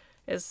there,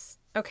 is,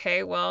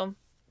 okay, well,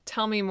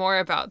 tell me more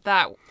about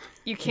that.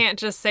 You can't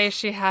just say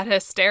she had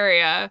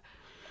hysteria.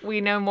 We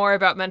know more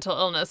about mental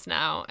illness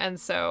now. And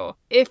so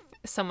if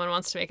someone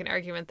wants to make an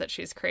argument that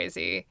she's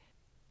crazy,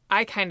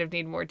 I kind of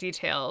need more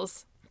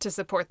details to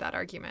support that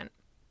argument,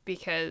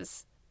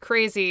 because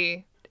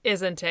crazy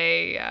isn't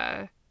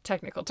a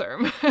technical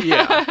term.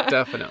 Yeah,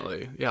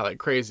 definitely. Yeah, like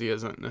crazy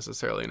isn't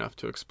necessarily enough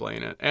to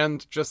explain it.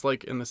 And just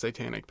like in the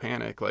Satanic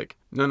Panic, like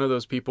none of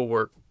those people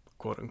were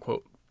quote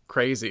unquote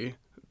crazy.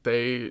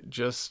 They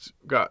just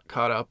got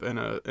caught up in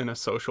a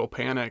social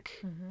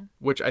panic,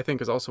 which I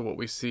think is also what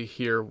we see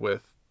here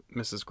with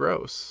Mrs.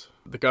 Gross.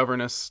 The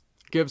governess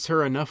gives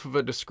her enough of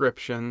a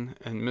description,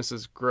 and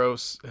Mrs.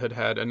 Gross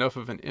had enough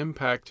of an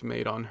impact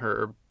made on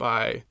her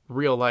by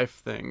real life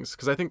things.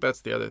 Because I think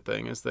that's the other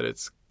thing, is that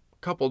it's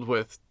coupled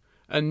with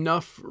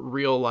enough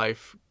real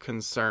life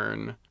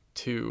concern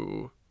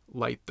to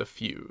light the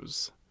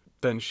fuse.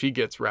 Then she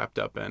gets wrapped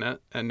up in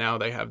it, and now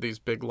they have these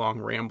big, long,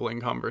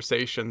 rambling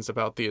conversations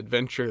about the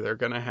adventure they're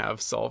going to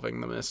have solving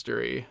the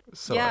mystery.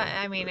 So,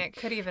 yeah, I mean, it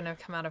could even have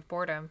come out of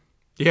boredom.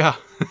 Yeah.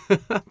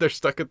 They're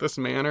stuck at this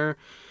manor.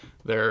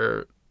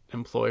 Their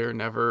employer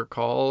never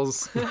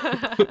calls.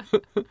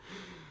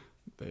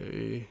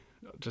 They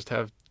just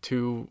have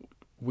two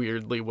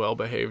weirdly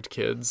well-behaved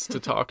kids to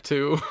talk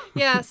to.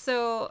 Yeah,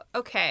 so,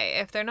 okay,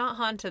 if they're not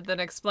haunted,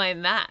 then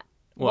explain that.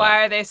 What?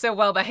 Why are they so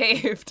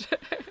well-behaved?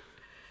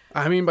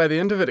 I mean, by the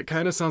end of it, it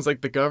kind of sounds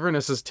like the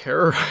governess is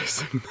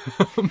terrorizing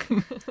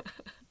them.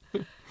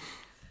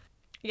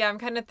 Yeah, I'm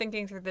kind of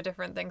thinking through the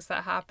different things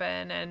that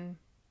happen and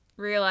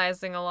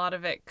realizing a lot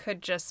of it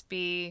could just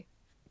be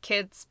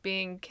kids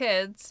being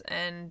kids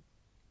and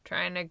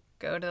trying to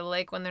go to the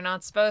lake when they're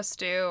not supposed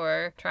to,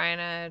 or trying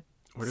to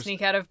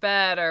sneak out of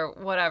bed or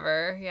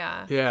whatever.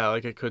 Yeah. Yeah,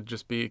 like it could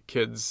just be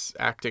kids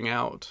acting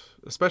out,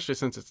 especially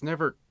since it's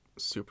never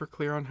super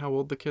clear on how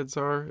old the kids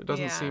are. It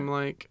doesn't seem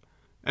like.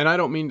 And I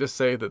don't mean to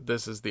say that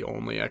this is the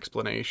only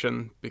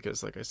explanation,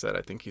 because like I said,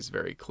 I think he's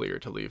very clear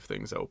to leave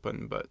things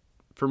open. But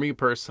for me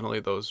personally,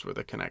 those were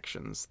the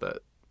connections that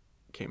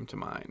came to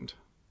mind.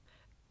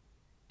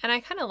 And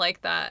I kind of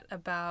like that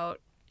about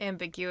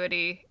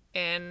ambiguity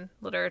in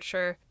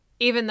literature,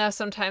 even though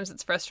sometimes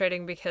it's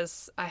frustrating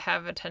because I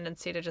have a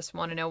tendency to just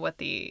want to know what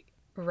the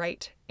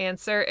right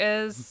answer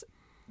is.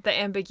 The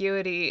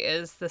ambiguity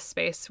is the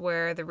space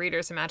where the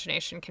reader's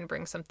imagination can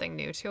bring something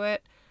new to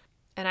it.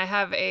 And I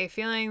have a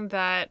feeling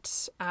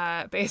that,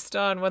 based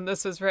on when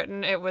this was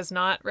written, it was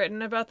not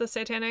written about the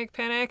Satanic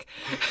Panic.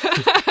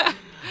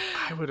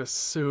 I would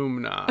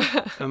assume not,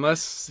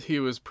 unless he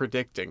was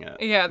predicting it.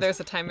 Yeah,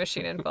 there's a time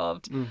machine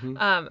involved.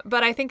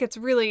 But I think it's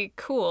really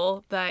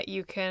cool that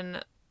you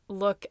can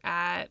look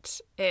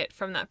at it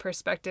from that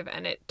perspective,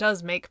 and it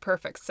does make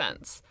perfect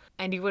sense.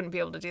 And you wouldn't be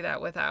able to do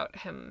that without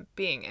him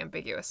being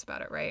ambiguous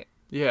about it, right?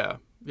 Yeah,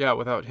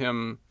 without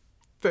him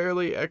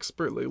fairly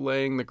expertly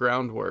laying the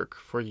groundwork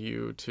for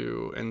you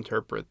to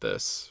interpret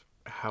this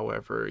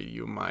however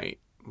you might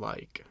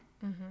like.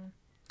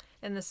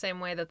 In the same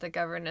way that the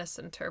governess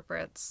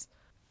interprets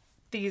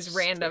these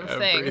random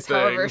everything. things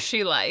however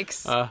she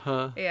likes.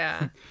 Uh-huh.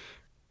 Yeah.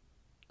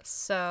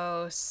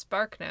 So,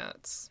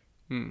 SparkNotes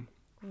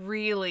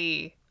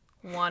really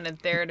wanted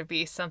there to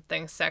be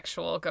something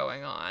sexual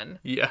going on.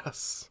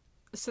 Yes.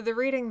 So the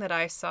reading that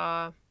I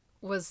saw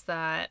was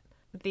that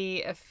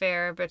the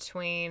affair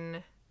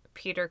between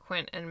Peter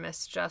Quint and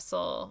Miss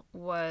Jessel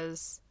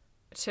was,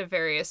 to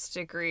various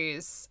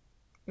degrees,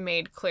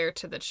 made clear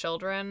to the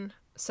children.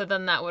 So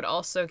then that would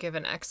also give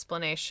an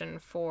explanation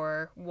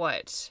for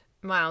what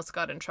Miles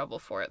got in trouble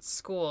for at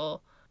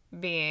school,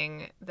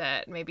 being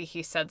that maybe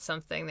he said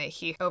something that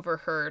he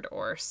overheard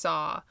or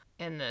saw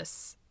in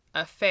this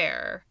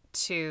affair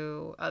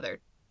to other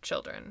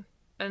children.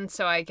 And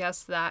so I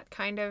guess that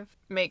kind of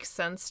makes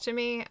sense to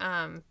me,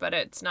 but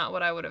it's not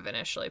what I would have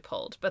initially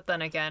pulled. But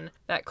then again,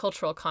 that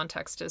cultural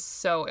context is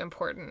so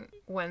important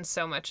when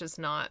so much is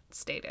not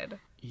stated.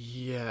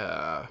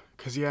 Yeah,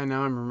 because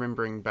now I'm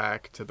remembering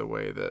back to the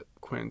way that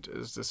Quint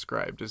is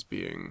described as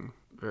being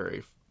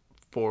very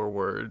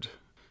forward.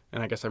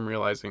 And I guess I'm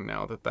realizing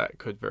now that that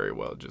could very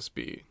well just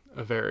be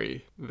a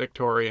very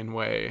Victorian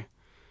way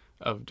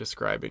of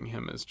describing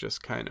him as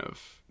just kind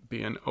of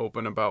being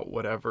open about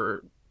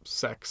whatever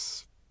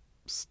sex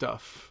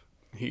stuff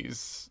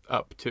he's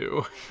up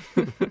to.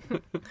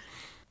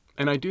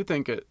 And I do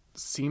think it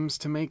seems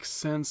to make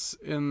sense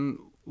in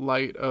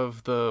light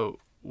of the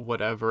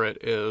whatever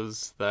it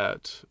is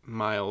that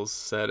Miles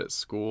said at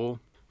school.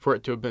 For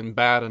it to have been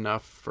bad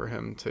enough for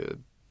him to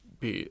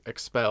be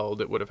expelled,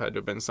 it would have had to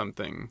have been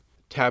something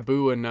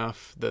taboo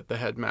enough that the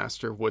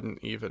headmaster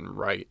wouldn't even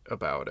write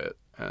about it.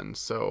 And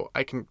so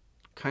I can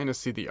kind of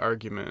see the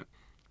argument.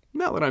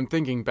 Now that I'm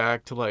thinking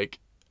back to like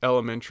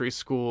elementary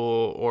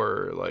school,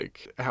 or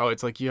like how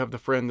it's like you have the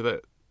friend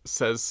that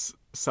says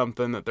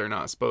something that they're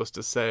not supposed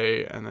to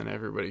say, and then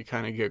everybody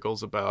kind of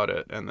giggles about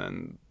it and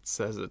then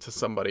says it to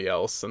somebody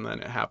else, and then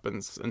it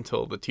happens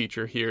until the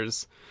teacher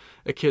hears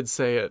a kid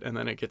say it, and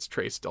then it gets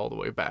traced all the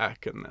way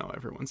back, and now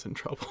everyone's in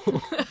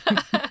trouble.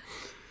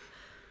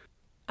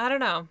 I don't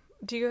know.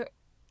 Do you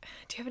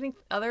have any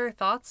other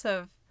thoughts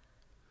of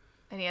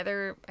any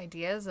other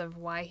ideas of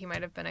why he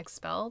might have been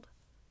expelled?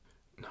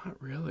 Not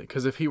really,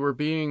 because if he were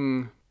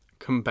being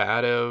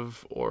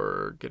combative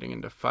or getting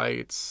into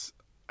fights,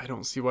 I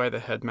don't see why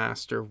the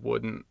headmaster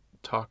wouldn't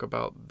talk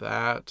about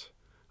that,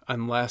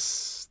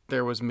 unless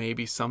there was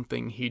maybe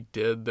something he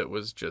did that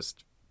was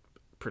just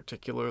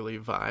particularly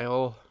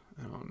vile.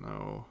 I don't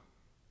know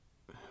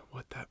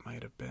what that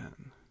might have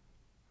been.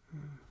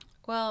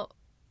 Well,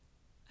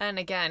 and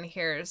again,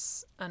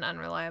 here's an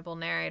unreliable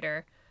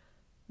narrator.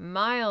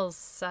 Miles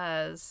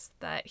says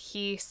that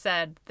he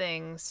said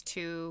things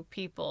to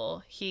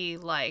people he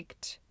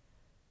liked,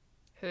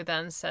 who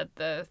then said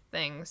the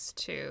things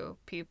to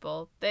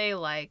people they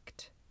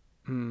liked.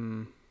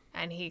 Hmm.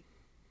 And he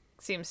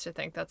seems to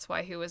think that's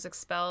why he was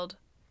expelled.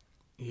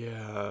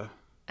 Yeah.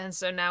 And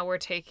so now we're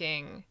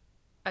taking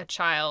a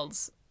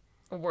child's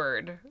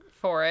word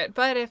for it.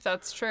 But if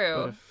that's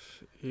true,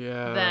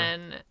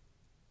 then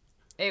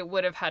it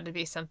would have had to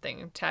be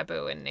something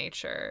taboo in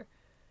nature.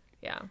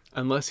 Yeah.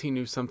 Unless he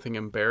knew something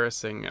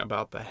embarrassing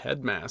about the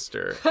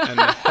headmaster, and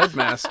the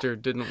headmaster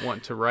didn't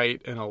want to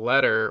write in a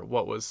letter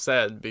what was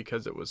said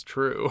because it was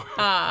true.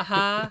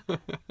 Uh-huh.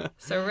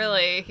 So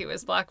really, he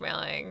was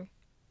blackmailing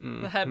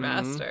the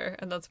headmaster,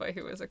 and that's why he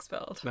was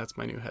expelled. That's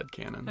my new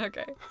headcanon.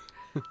 Okay.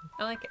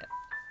 I like it.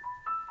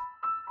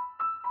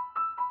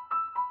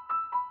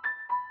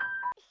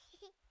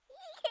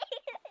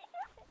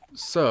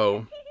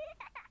 So,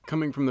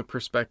 coming from the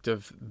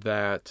perspective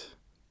that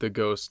the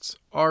ghosts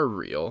are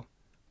real,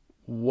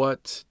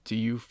 what do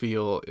you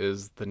feel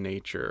is the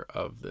nature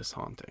of this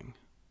haunting?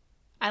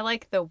 I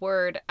like the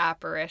word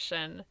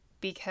apparition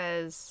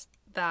because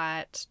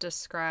that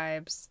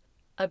describes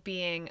a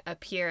being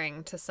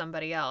appearing to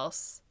somebody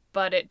else,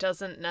 but it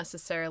doesn't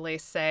necessarily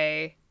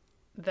say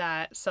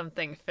that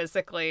something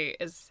physically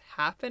is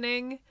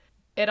happening.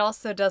 It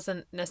also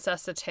doesn't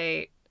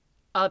necessitate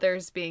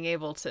others being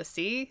able to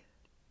see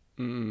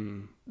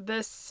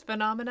this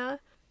phenomena.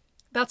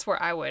 That's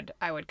where I would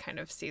kind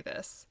of see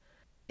this,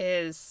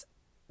 is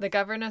the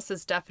governess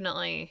is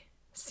definitely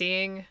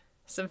seeing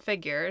some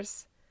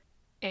figures,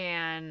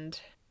 and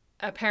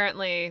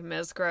apparently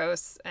Ms.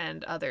 Gross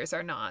and others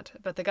are not,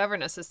 but the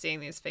governess is seeing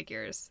these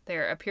figures.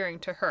 They're appearing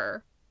to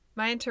her.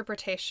 My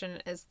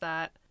interpretation is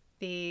that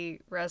the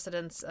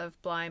residents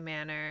of Bly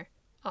Manor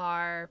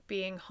are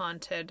being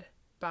haunted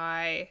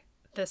by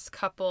this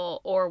couple,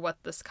 or what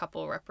this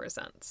couple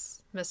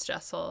represents, Miss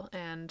Jessel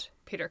and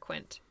Peter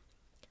Quint.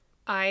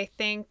 I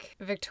think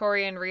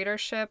Victorian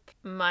readership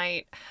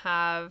might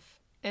have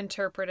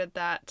interpreted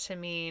that to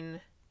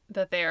mean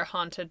that they are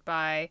haunted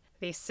by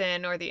the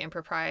sin or the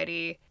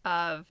impropriety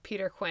of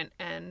Peter Quint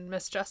and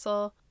Miss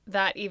Jessel,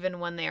 that even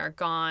when they are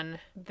gone,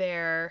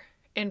 their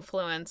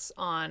influence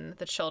on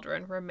the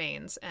children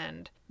remains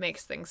and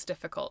makes things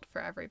difficult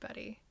for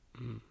everybody.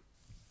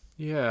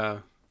 Yeah,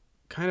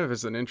 kind of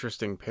is an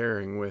interesting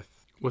pairing with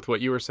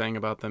what you were saying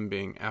about them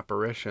being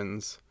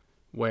apparitions,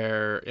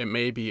 where it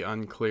may be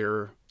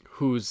unclear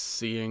who's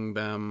seeing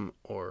them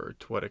or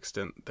to what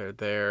extent they're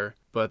there,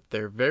 but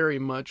they're very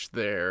much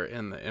there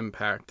in the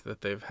impact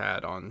that they've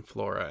had on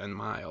Flora and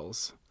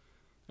Miles.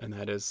 And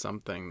that is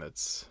something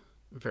that's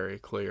very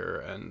clear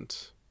and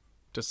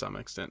to some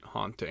extent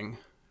haunting,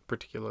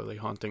 particularly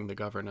haunting the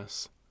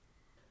governess.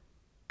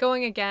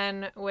 Going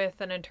again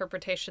with an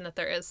interpretation that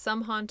there is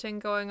some haunting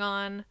going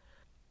on,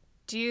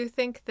 do you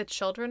think the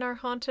children are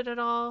haunted at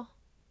all?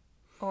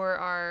 Or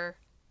are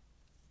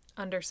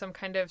under some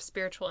kind of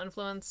spiritual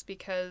influence?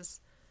 Because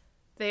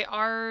they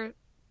are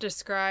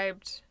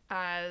described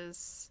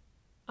as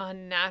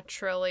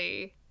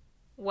unnaturally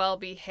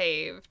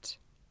well-behaved,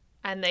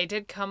 and they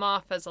did come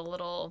off as a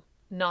little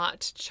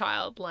not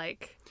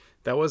childlike.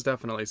 That was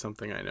definitely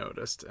something I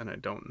noticed, and I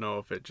don't know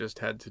if it just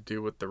had to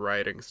do with the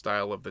writing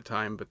style of the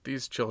time, but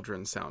these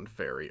children sound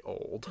very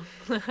old.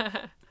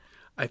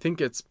 I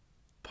think it's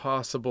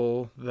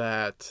possible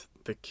that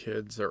the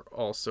kids are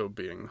also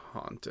being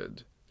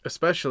haunted,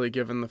 especially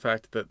given the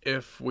fact that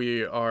if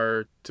we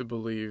are to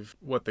believe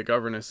what the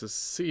governess is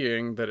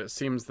seeing, that it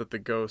seems that the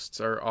ghosts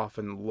are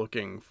often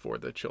looking for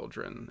the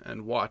children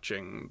and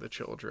watching the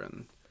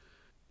children.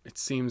 It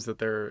seems that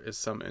there is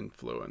some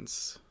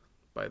influence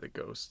by the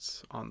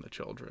ghosts on the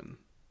children.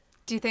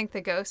 Do you think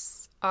the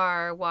ghosts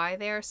are why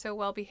they are so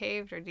well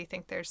behaved, or do you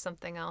think there's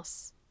something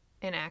else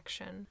in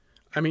action.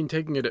 I mean,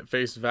 taking it at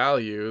face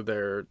value,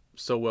 they're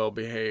so well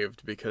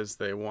behaved because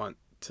they want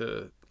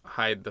to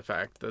hide the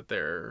fact that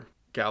they're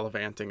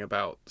gallivanting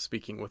about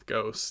speaking with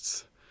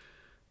ghosts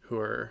who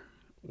are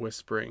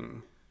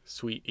whispering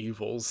sweet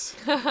evils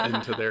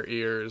into their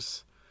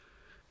ears.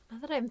 Now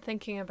that I'm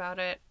thinking about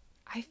it,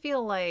 I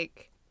feel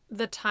like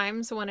the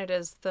times when it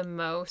is the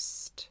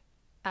most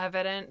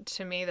evident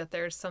to me that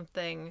there's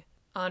something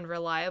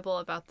unreliable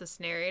about this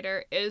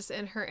narrator is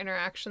in her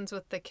interactions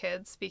with the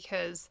kids,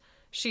 because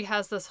she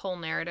has this whole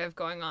narrative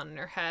going on in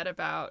her head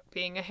about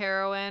being a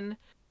heroine,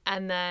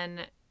 and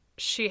then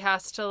she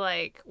has to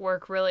like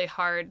work really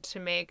hard to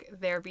make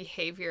their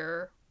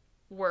behavior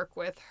work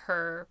with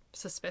her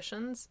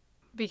suspicions,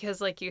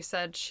 because like you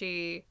said,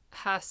 she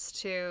has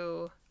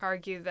to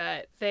argue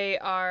that they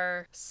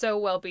are so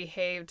well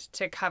behaved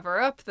to cover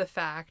up the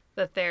fact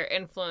that they're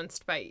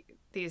influenced by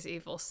these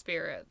evil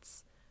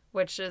spirits,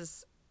 which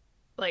is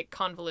like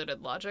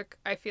convoluted logic,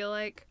 I feel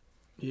like.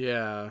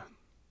 Yeah.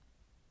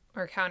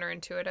 Or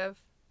counterintuitive.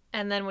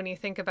 And then when you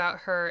think about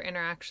her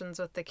interactions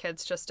with the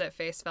kids just at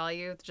face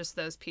value, just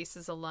those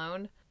pieces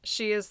alone,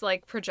 she is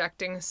like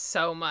projecting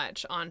so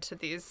much onto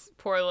these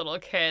poor little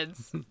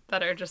kids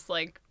that are just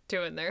like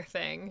doing their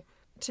thing.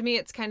 To me,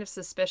 it's kind of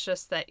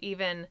suspicious that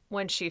even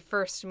when she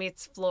first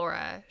meets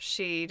Flora,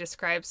 she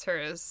describes her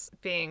as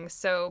being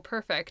so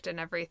perfect and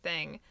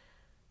everything.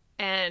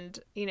 And,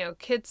 you know,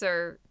 kids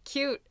are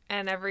cute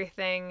and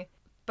everything,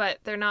 but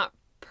they're not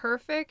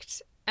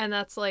perfect. And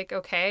that's like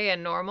okay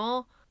and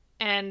normal.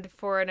 And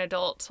for an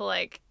adult to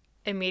like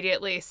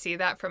immediately see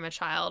that from a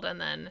child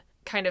and then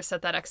kind of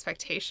set that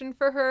expectation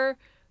for her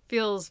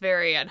feels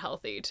very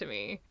unhealthy to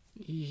me.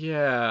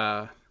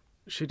 Yeah.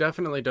 She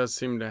definitely does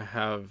seem to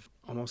have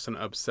almost an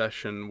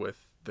obsession with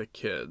the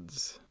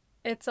kids.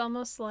 It's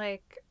almost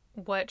like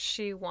what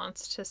she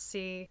wants to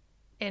see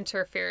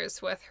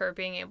interferes with her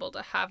being able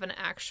to have an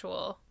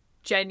actual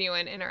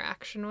genuine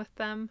interaction with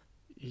them.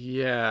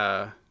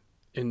 Yeah.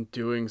 In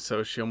doing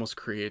so, she almost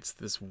creates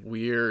this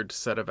weird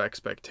set of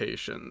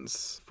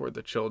expectations for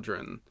the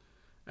children.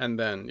 And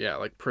then, yeah,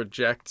 like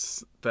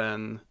projects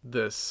then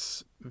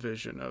this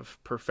vision of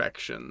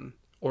perfection.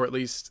 Or at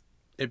least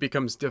it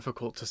becomes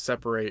difficult to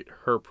separate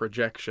her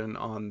projection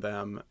on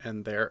them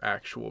and their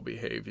actual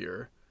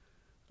behavior.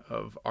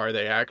 Of, are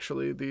they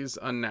actually these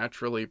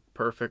unnaturally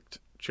perfect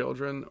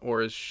children,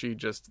 or is she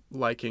just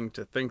liking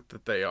to think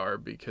that they are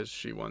because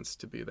she wants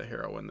to be the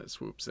heroine that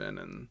swoops in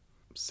and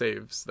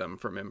saves them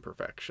from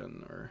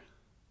imperfection? Or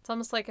it's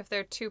almost like if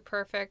they're too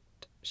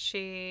perfect,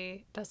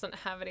 she doesn't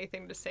have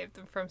anything to save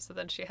them from, so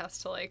then she has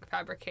to like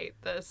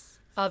fabricate this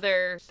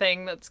other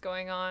thing that's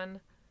going on.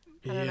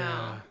 I don't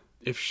know.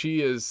 If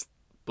she is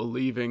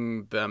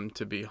believing them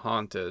to be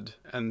haunted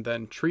and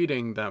then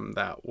treating them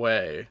that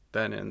way,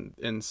 then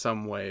in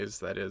some ways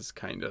that is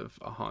kind of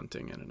a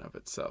haunting in and of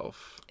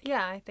itself.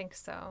 Yeah, I think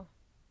so.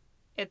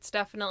 It's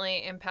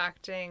definitely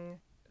impacting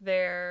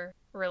their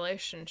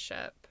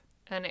relationship,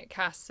 and it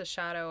casts a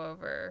shadow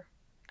over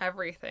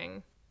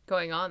everything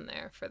going on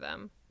there for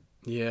them.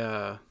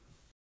 Yeah.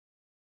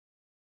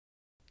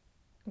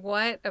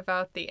 What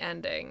about the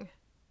ending?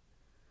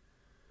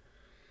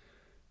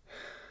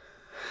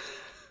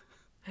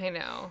 I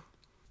know.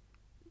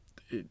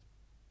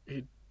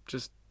 He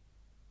just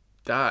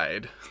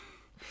died.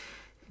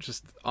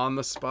 Just on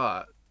the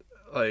spot.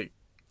 Like,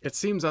 it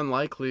seems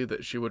unlikely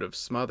that she would have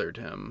smothered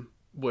him,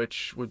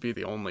 which would be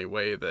the only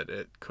way that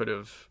it could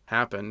have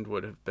happened,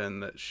 would have been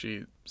that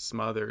she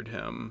smothered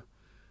him.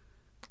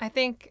 I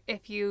think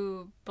if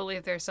you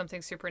believe there's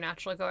something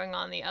supernatural going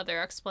on, the other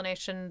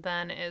explanation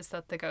then is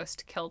that the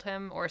ghost killed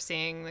him, or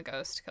seeing the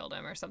ghost killed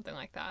him, or something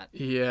like that.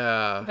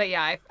 Yeah. But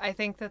yeah, I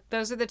think that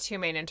those are the two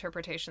main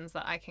interpretations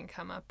that I can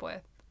come up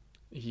with.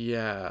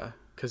 Yeah.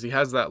 Because he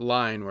has that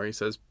line where he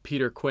says,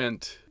 "Peter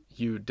Quint,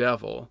 you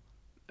devil."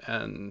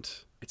 And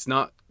it's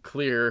not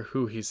clear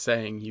who he's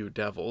saying "you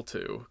devil"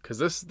 to. Because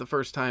this is the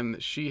first time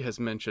that she has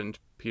mentioned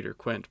Peter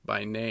Quint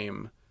by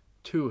name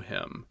to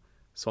him.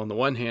 So on the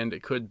one hand,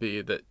 it could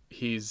be that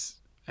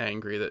he's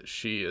angry that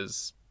she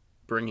is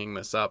bringing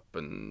this up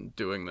and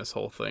doing this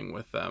whole thing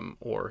with them,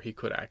 or he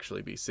could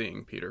actually be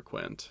seeing Peter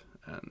Quint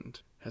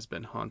and has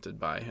been haunted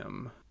by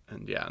him.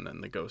 And yeah, and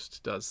then the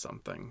ghost does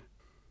something.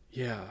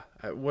 Yeah.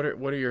 What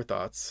are your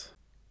thoughts?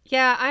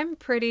 Yeah, I'm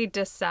pretty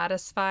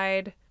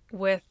dissatisfied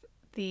with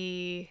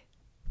the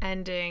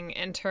ending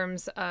in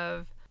terms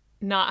of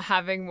not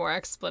having more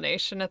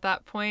explanation at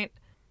that point.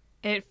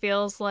 It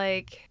feels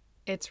like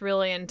it's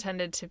really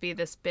intended to be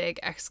this big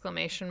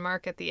exclamation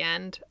mark at the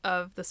end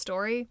of the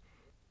story.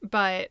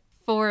 But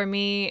for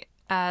me,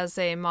 as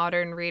a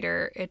modern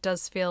reader, it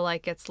does feel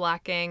like it's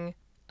lacking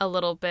a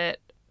little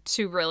bit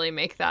to really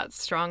make that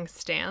strong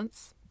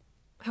stance.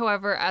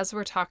 However, as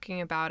we're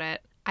talking about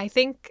it, I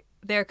think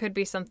there could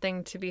be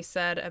something to be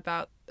said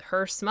about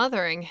her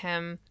smothering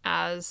him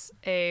as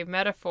a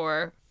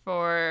metaphor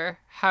for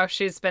how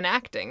she's been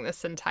acting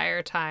this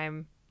entire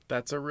time.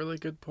 That's a really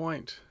good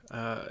point.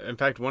 In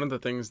fact, one of the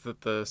things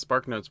that the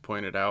Spark Notes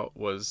pointed out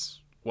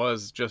was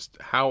just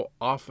how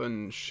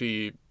often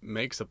she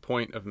makes a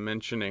point of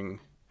mentioning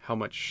how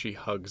much she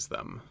hugs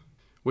them,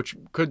 which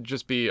could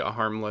just be a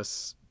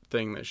harmless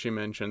thing that she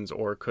mentions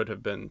or could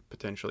have been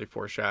potentially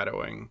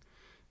foreshadowing.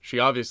 She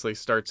obviously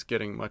starts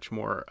getting much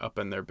more up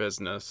in their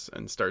business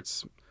and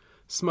starts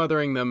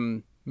smothering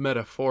them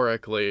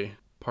metaphorically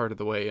part of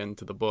the way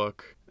into the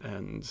book.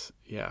 And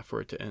yeah,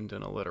 for it to end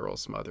in a literal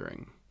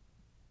smothering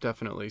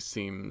definitely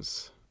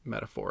seems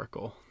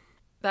metaphorical.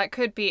 That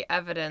could be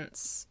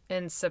evidence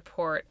in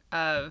support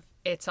of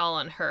it's all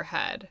in her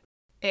head.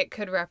 It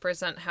could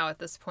represent how at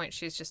this point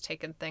she's just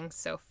taken things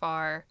so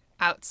far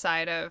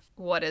outside of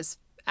what is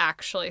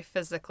actually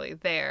physically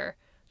there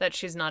that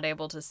she's not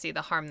able to see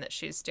the harm that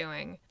she's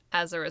doing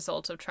as a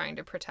result of trying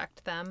to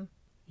protect them.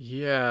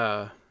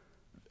 Yeah.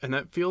 And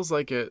that feels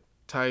like it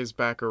ties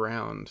back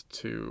around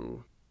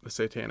to the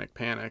Satanic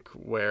Panic,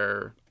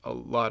 where a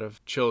lot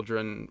of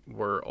children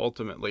were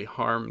ultimately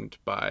harmed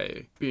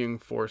by being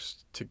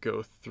forced to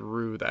go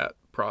through that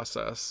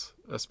process,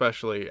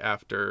 especially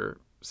after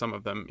some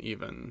of them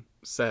even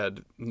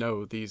said,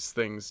 no, these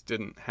things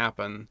didn't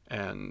happen.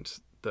 And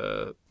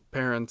the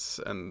parents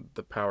and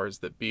the powers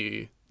that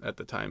be at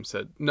the time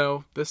said,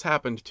 no, this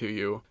happened to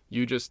you.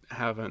 You just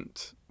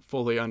haven't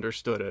fully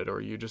understood it,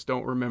 or you just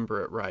don't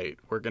remember it right.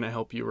 We're going to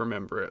help you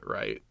remember it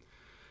right.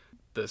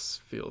 This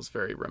feels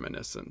very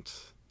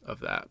reminiscent of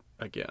that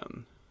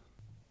again.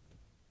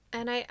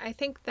 And I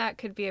think that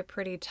could be a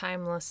pretty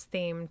timeless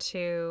theme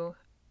to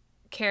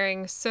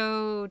caring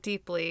so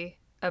deeply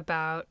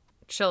about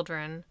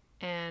children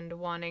and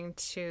wanting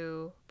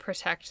to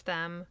protect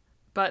them.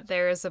 But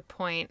there is a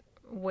point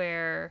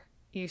where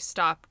you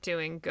stop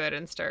doing good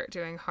and start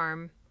doing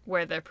harm,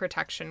 where the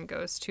protection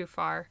goes too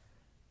far.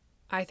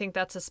 I think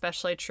that's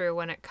especially true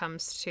when it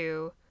comes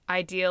to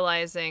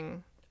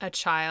idealizing a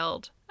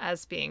child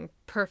as being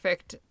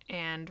perfect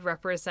and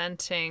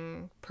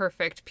representing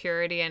perfect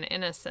purity and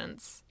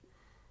innocence.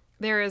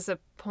 There is a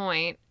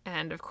point,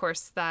 and of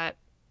course that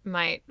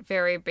might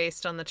vary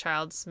based on the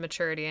child's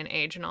maturity and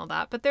age and all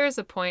that, but there is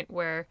a point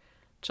where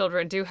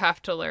children do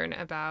have to learn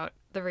about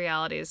the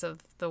realities of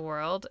the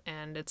world,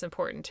 and it's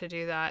important to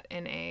do that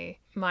in a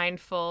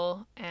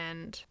mindful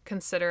and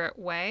considerate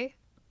way.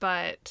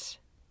 But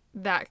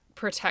that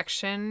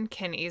protection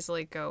can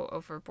easily go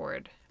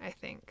overboard, I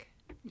think.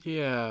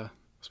 Yeah,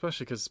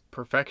 especially because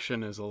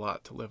perfection is a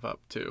lot to live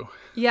up to.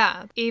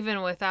 Yeah,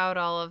 even without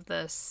all of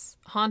this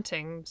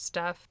haunting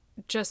stuff,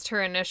 just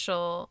her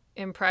initial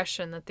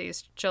impression that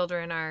these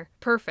children are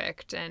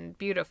perfect and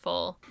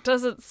beautiful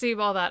doesn't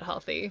seem all that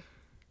healthy.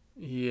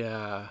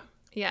 Yeah.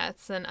 Yeah,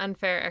 it's an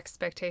unfair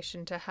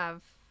expectation to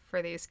have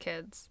for these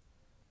kids.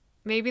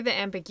 Maybe the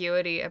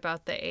ambiguity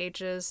about the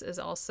ages is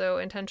also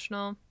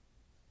intentional.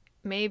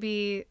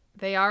 Maybe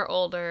they are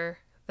older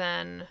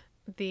than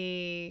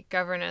the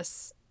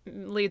governess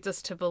leads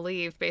us to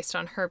believe based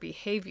on her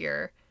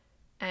behavior,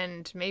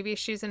 and maybe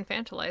she's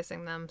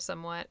infantilizing them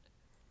somewhat.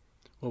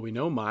 Well, we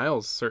know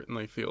Miles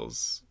certainly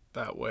feels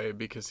that way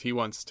because he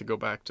wants to go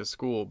back to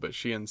school, but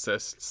she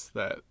insists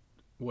that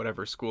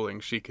whatever schooling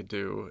she could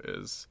do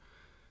is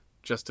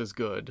just as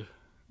good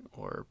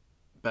or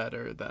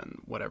better than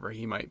whatever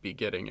he might be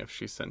getting if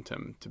she sent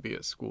him to be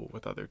at school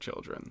with other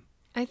children.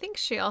 I think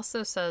she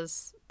also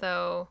says,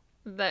 though,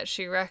 that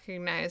she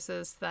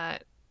recognizes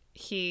that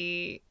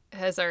he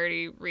has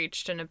already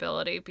reached an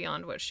ability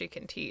beyond what she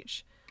can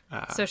teach.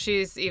 So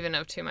she's even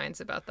of two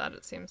minds about that,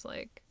 it seems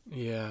like.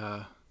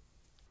 Yeah.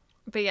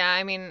 But yeah,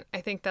 I mean,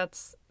 I think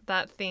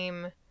that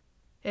theme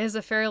is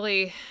a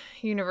fairly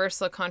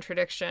universal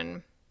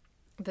contradiction.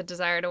 The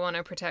desire to want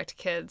to protect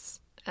kids,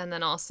 and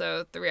then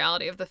also the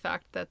reality of the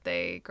fact that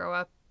they grow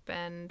up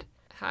and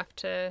have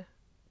to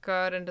go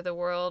out into the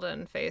world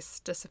and face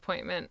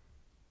disappointment,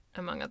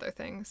 among other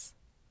things.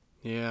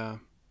 Yeah.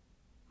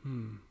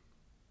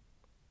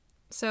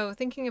 So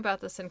thinking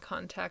about this in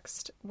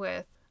context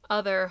with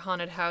other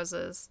haunted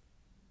houses,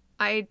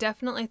 I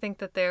definitely think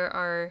that there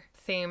are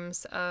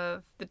themes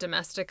of the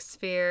domestic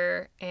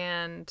sphere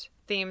and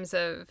themes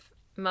of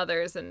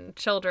mothers and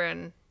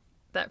children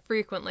that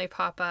frequently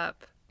pop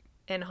up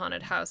in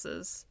haunted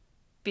houses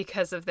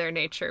because of their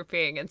nature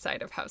being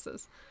inside of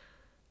houses.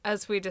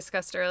 As we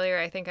discussed earlier,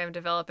 I think I'm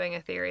developing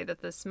a theory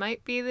that this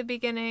might be the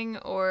beginning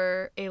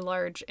or a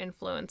large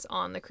influence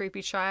on the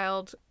creepy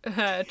child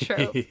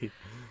trope.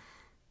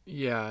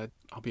 Yeah,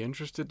 I'll be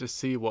interested to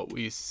see what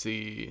we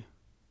see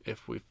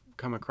if we've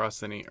come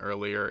across any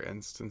earlier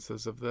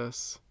instances of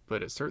this,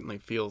 but it certainly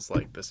feels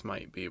like this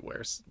might be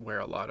where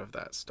a lot of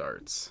that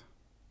starts.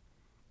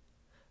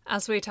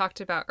 As we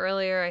talked about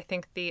earlier, I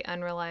think the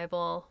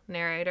unreliable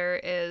narrator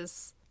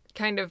is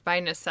kind of by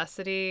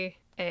necessity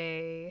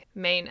a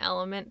main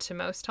element to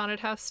most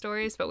haunted house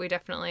stories, but we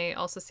definitely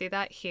also see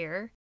that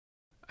here.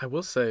 I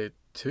will say,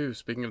 too,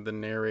 speaking of the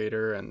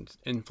narrator and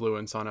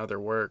influence on other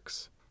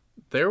works,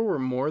 there were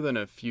more than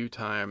a few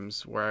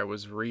times where I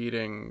was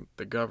reading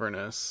The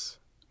Governess,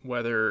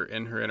 whether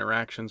in her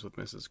interactions with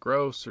Mrs.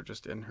 Gross or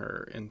just in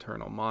her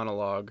internal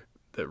monologue,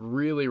 that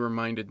really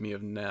reminded me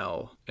of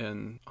Nell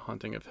in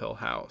Haunting of Hill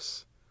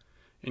House.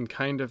 In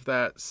kind of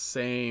that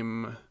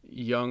same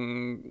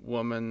young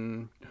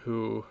woman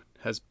who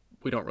has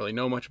we don't really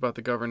know much about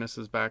the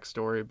governess's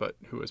backstory, but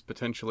who has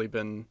potentially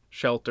been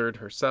sheltered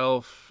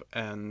herself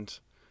and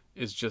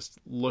is just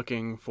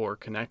looking for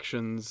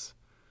connections,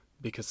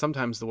 because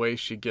sometimes the way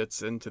she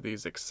gets into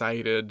these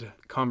excited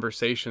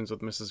conversations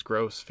with Mrs.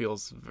 Gross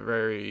feels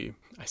very,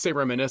 I say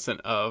reminiscent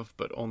of,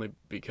 but only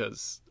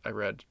because I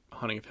read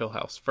Haunting of Hill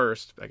House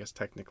first. I guess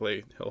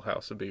technically Hill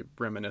House would be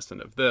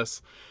reminiscent of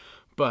this,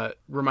 but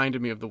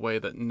reminded me of the way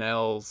that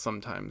Nell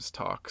sometimes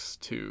talks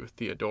to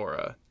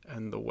Theodora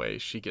and the way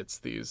she gets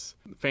these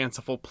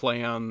fanciful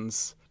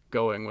plans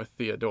going with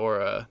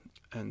Theodora.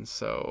 And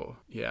so,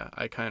 yeah,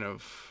 I kind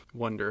of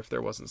wonder if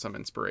there wasn't some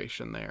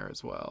inspiration there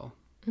as well.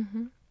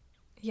 Mm-hmm.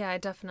 Yeah, I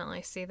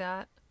definitely see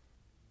that.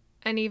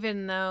 And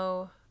even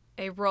though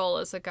a role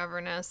as a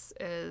governess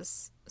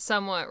is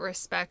somewhat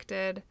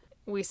respected,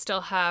 we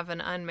still have an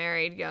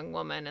unmarried young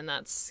woman, and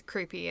that's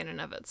creepy in and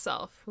of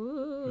itself.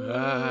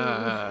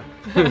 Ah.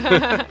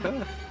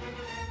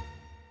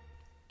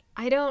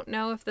 I don't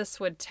know if this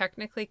would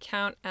technically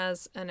count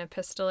as an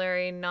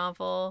epistolary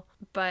novel,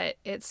 but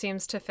it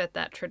seems to fit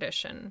that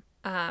tradition.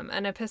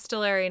 An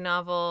epistolary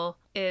novel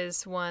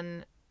is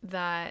one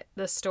that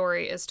the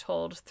story is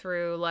told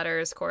through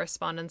letters,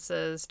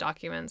 correspondences,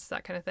 documents,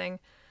 that kind of thing.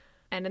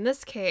 And in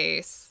this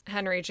case,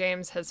 Henry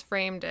James has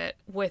framed it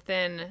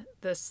within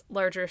this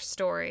larger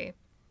story.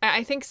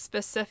 I think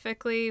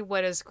specifically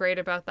what is great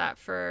about that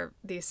for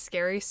these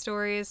scary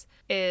stories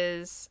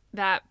is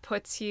that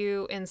puts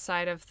you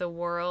inside of the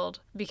world,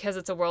 because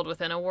it's a world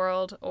within a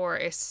world, or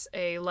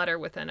a letter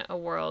within a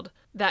world,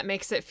 that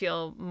makes it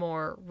feel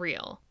more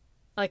real.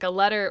 Like a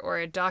letter or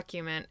a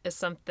document is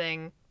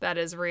something that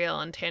is real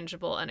and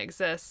tangible and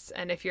exists.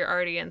 And if you're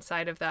already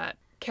inside of that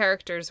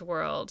character's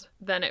world,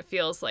 then it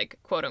feels like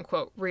quote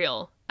unquote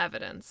real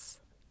evidence.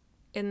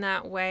 In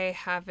that way,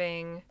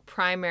 having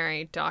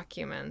primary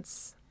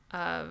documents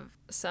of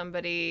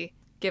somebody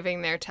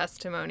giving their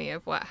testimony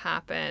of what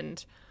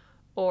happened,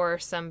 or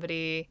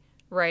somebody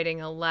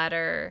writing a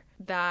letter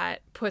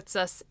that puts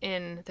us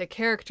in the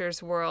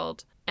character's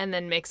world and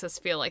then makes us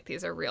feel like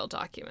these are real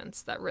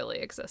documents that really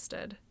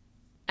existed.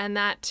 And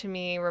that, to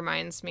me,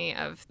 reminds me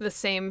of the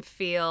same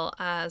feel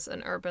as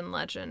an urban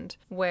legend,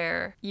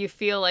 where you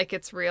feel like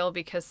it's real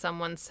because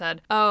someone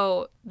said,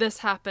 oh, this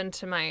happened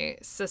to my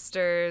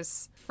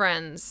sister's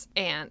friend's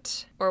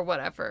aunt, or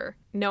whatever.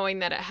 Knowing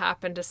that it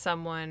happened to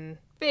someone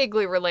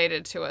vaguely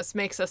related to us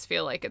makes us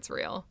feel like it's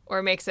real,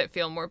 or makes it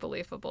feel more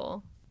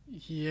believable.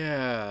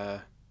 Yeah.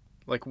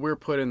 Like, we're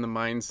put in the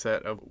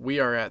mindset of, we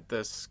are at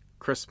this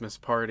Christmas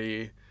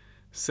party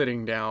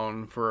sitting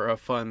down for a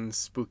fun,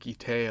 spooky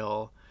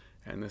tale.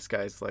 And this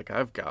guy's like,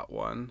 I've got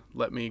one.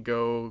 Let me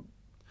go.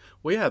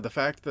 Well, yeah, the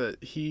fact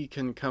that he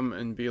can come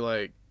and be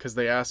like, because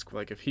they ask,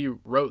 like, if he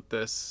wrote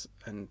this,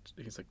 and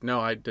he's like,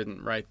 no, I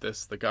didn't write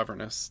this. The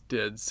governess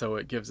did. So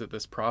it gives it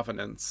this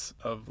provenance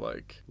of,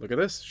 like, look at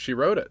this. She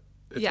wrote it.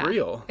 It's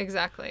real.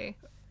 Exactly.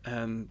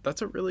 And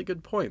that's a really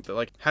good point, that,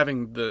 like,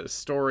 having the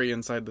story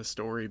inside the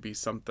story be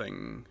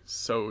something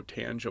so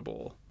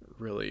tangible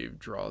really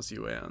draws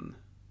you in.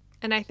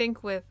 And I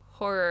think with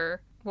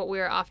horror, what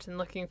we are often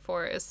looking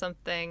for is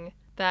something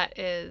that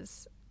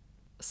is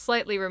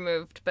slightly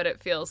removed, but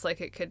it feels like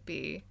it could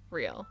be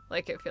real.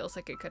 Like it feels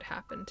like it could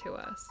happen to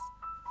us.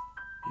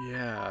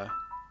 Yeah.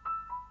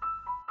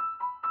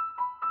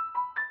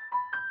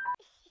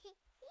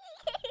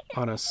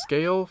 On a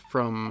scale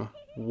from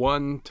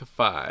 1 to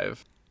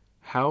 5,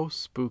 how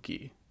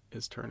spooky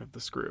is Turn of the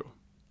Screw?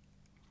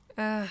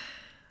 I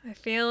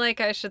feel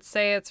like I should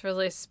say it's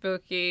really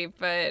spooky,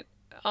 but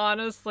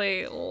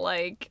honestly,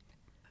 like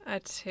a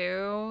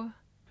 2.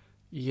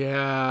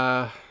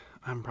 Yeah,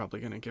 I'm probably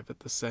going to give it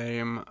the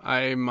same.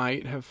 I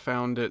might have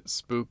found it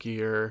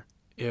spookier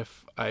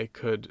if I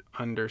could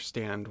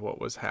understand what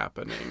was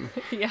happening.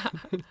 Yeah.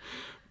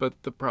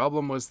 But the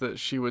problem was that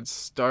she would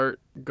start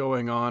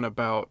going on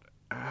about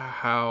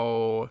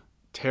how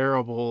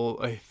terrible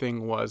a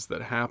thing was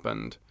that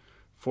happened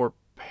for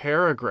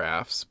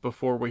paragraphs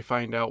before we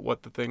find out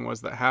what the thing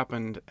was that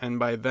happened, and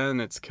by then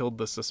it's killed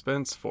the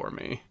suspense for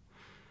me.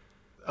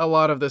 A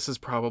lot of this is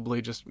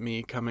probably just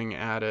me coming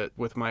at it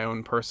with my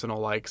own personal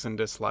likes and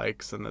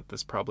dislikes, and that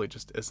this probably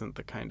just isn't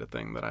the kind of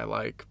thing that I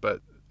like,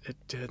 but it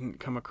didn't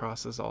come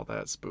across as all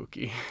that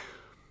spooky.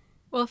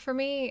 Well, for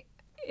me,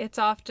 it's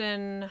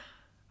often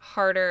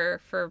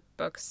harder for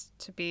books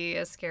to be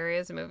as scary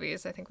as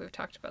movies. I think we've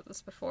talked about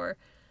this before.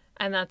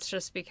 And that's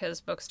just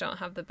because books don't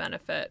have the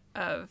benefit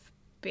of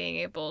being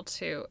able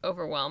to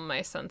overwhelm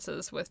my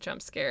senses with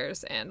jump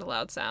scares and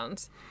loud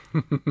sounds.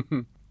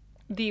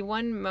 The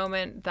one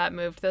moment that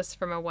moved this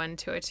from a 1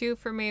 to a 2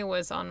 for me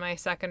was on my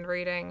second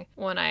reading,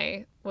 when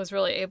I was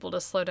really able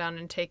to slow down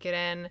and take it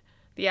in.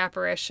 The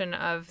apparition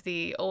of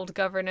the old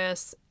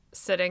governess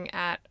sitting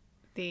at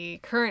the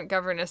current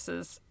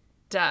governess's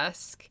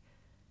desk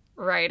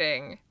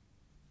writing.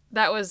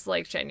 That was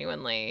like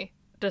genuinely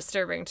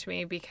disturbing to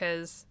me,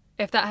 because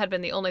if that had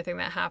been the only thing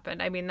that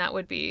happened, I mean, that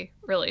would be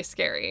really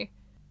scary.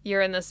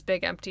 You're in this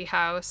big empty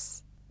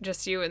house,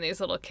 just you and these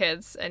little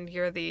kids, and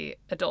you're the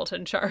adult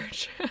in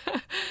charge.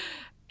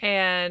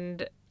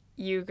 And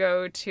you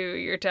go to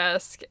your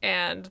desk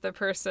and the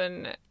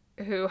person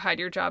who had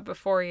your job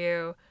before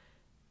you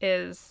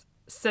is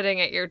sitting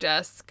at your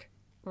desk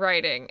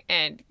writing,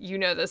 and you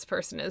know this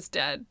person is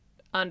dead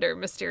under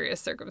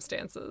mysterious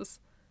circumstances.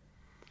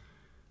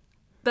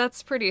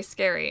 That's pretty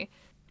scary.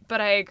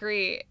 But I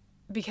agree,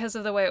 because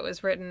of the way it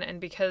was written and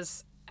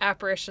because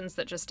apparitions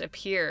that just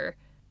appear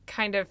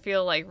kind of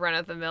feel like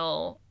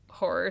run-of-the-mill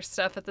horror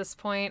stuff at this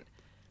point.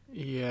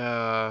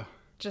 Yeah.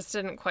 Just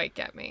didn't quite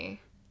get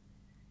me.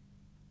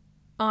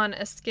 On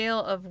a scale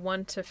of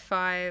 1 to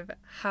 5,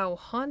 how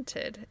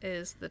haunted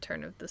is The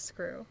Turn of the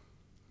Screw?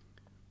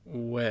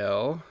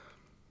 Well,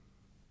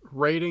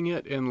 rating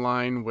it in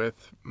line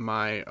with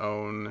my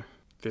own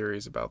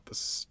theories about the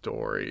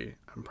story,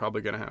 I'm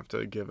probably going to have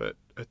to give it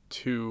a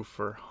 2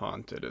 for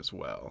haunted as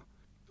well.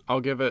 I'll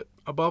give it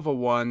above a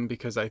 1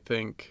 because I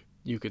think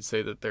you could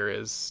say that there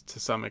is, to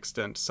some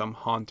extent, some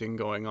haunting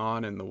going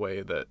on in the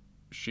way that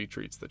she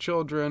treats the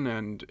children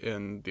and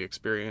in the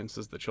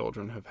experiences the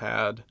children have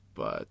had.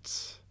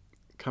 But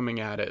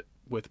coming at it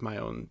with my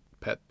own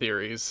pet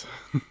theories,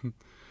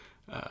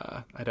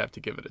 I'd have to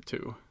give it a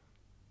 2.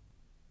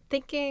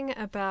 Thinking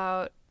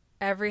about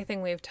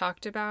everything we've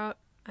talked about,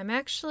 I'm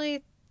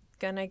actually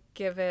gonna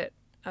give it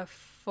a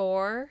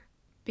 4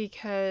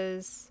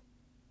 because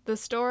the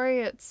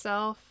story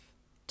itself,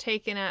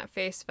 taken at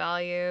face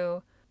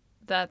value,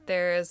 that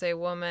there is a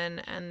woman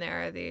and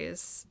there are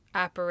these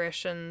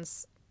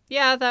apparitions,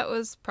 yeah, that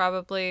was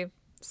probably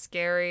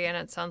scary, and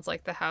it sounds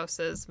like the house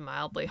is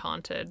mildly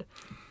haunted.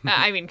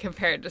 I mean,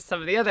 compared to some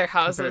of the other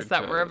houses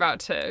that we're about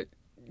to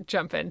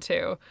jump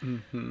into.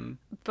 Mm-hmm.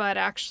 But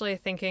actually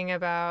thinking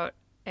about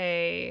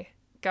a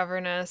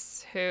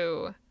governess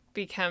who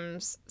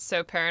becomes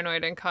so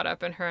paranoid and caught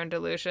up in her own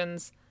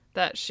delusions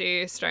that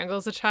she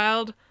strangles a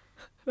child,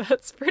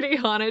 that's pretty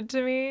haunted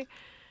to me.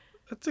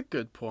 That's a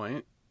good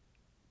point.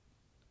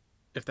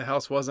 If the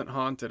house wasn't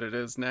haunted, it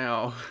is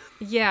now.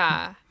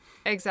 Yeah,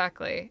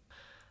 exactly.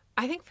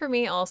 I think for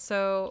me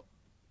also,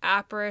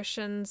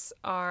 apparitions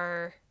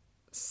are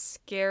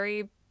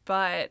scary,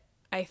 but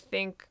I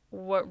think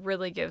what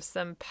really gives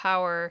them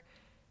power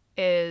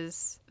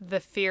is the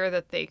fear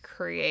that they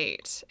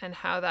create and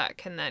how that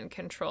can then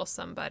control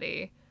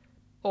somebody.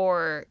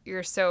 Or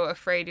you're so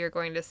afraid you're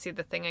going to see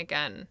the thing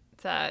again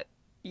that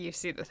you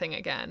see the thing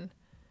again.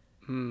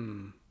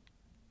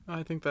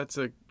 I think that's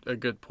a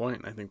good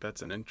point. I think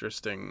that's an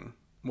interesting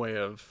way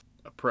of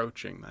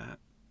approaching that.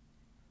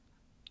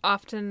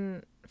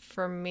 Often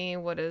for me,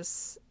 what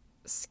is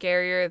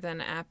scarier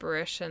than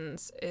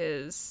apparitions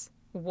is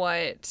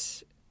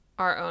what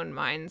our own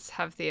minds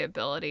have the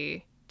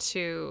ability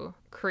to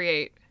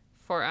create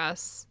for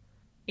us,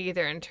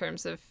 either in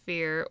terms of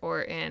fear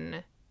or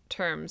in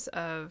terms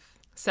of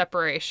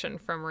separation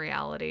from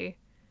reality.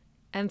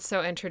 And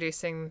so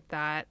introducing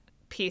that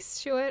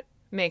piece to it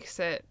makes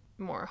it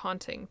more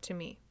haunting to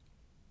me.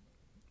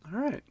 All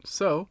right.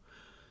 So,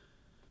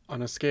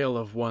 on a scale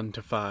of 1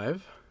 to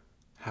 5,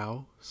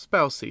 how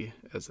spousy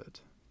is it?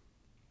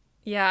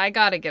 Yeah, I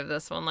gotta give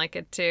this one like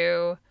a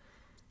 2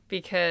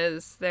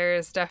 because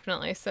there's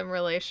definitely some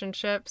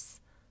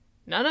relationships.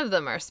 None of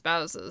them are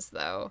spouses,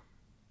 though.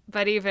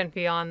 But even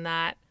beyond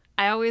that,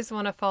 I always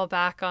want to fall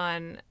back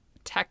on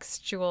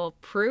textual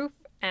proof,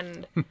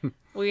 and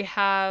we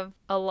have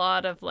a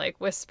lot of like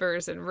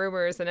whispers and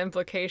rumors and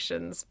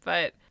implications,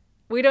 but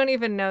we don't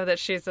even know that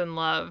she's in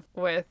love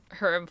with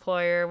her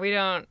employer. We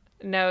don't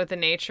know the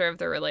nature of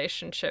the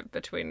relationship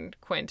between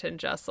Quint and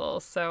Jessel,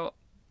 so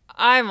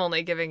I'm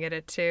only giving it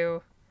a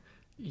 2.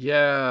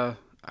 Yeah,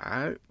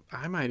 I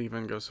might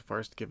even go so far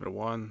as to give it a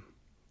 1.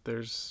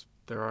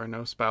 There are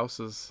no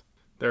spouses.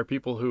 There are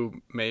people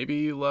who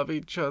maybe love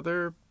each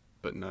other,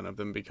 but none of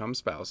them become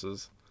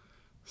spouses.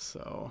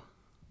 So,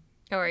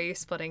 Oh, are you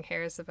splitting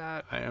hairs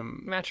about I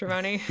am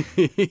matrimony?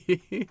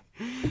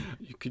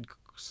 You could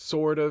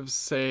sort of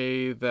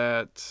say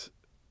that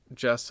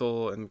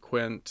Jessel and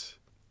Quint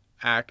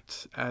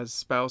act as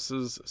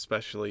spouses,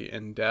 especially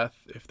in death.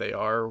 If they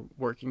are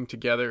working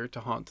together to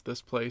haunt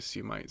this place,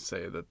 you might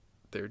say that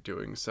they're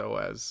doing so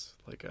as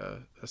like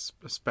a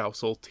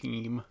spousal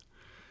team.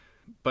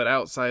 But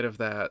outside of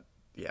that,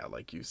 yeah,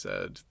 like you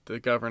said, the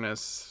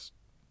governess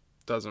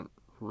doesn't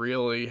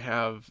really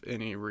have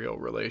any real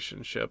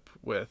relationship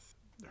with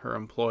her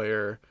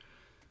employer.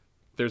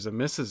 There's a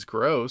Mrs.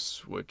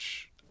 Gross,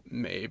 which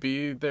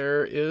maybe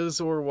there is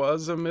or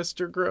was a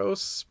Mr.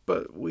 Gross,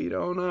 but we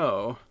don't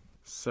know.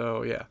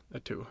 So yeah, a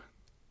 2.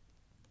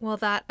 Well,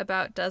 that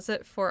about does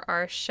it for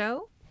our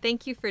show.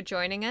 Thank you for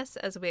joining us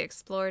as we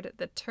explored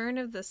The Turn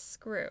of the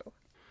Screw.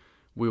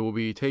 We will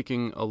be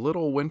taking a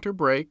little winter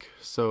break,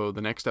 so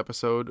the next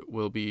episode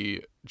will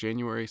be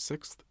January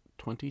 6th,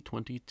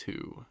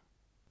 2022.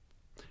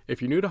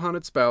 If you're new to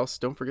Haunted Spouse,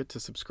 don't forget to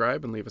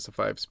subscribe and leave us a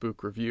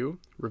 5-spook review.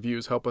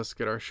 Reviews help us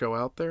get our show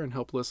out there and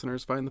help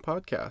listeners find the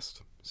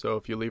podcast. So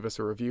if you leave us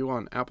a review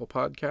on Apple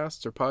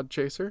Podcasts or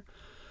Podchaser,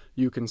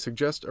 you can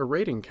suggest a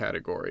rating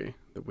category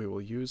that we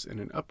will use in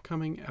an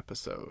upcoming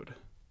episode.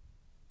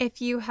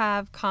 If you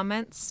have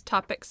comments,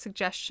 topic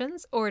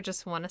suggestions, or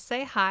just want to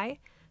say hi,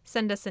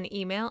 send us an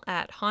email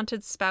at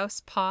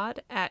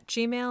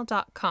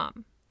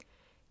hauntedspousepod@gmail.com.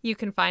 You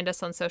can find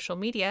us on social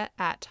media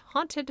at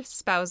Haunted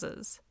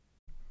Spouses.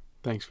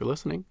 Thanks for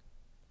listening.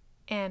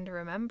 And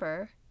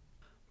remember,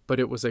 but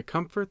it was a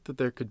comfort that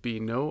there could be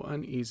no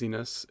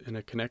uneasiness in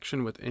a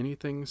connection with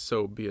anything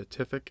so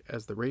beatific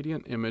as the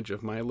radiant image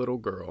of my little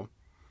girl,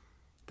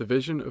 the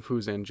vision of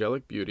whose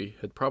angelic beauty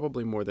had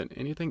probably more than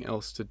anything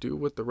else to do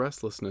with the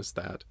restlessness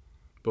that,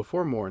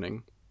 before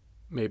morning,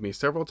 made me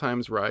several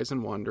times rise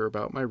and wander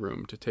about my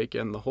room to take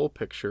in the whole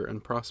picture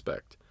and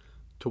prospect,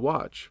 to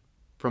watch,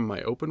 from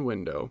my open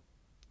window,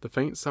 the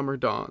faint summer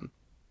dawn,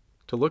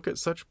 to look at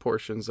such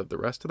portions of the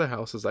rest of the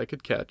house as I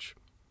could catch,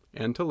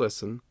 and to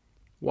listen,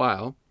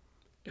 while,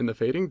 in the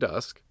fading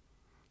dusk,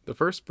 the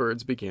first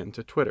birds began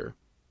to twitter,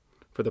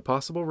 for the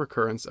possible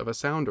recurrence of a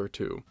sound or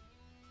two,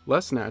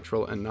 less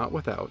natural and not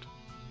without,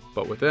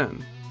 but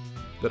within,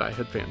 that I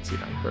had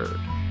fancied I heard.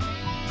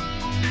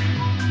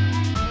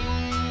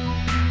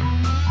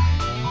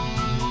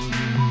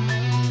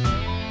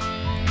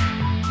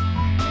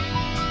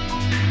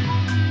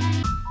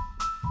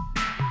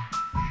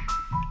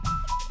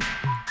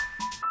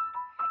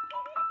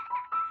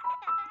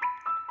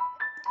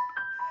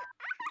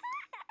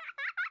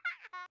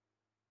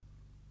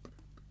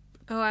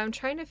 oh, I'm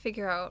trying to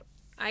figure out.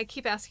 I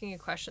keep asking you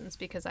questions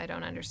because I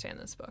don't understand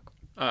this book.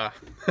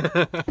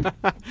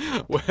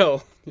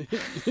 Well,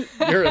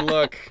 you're in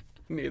luck.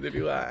 Neither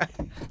do I.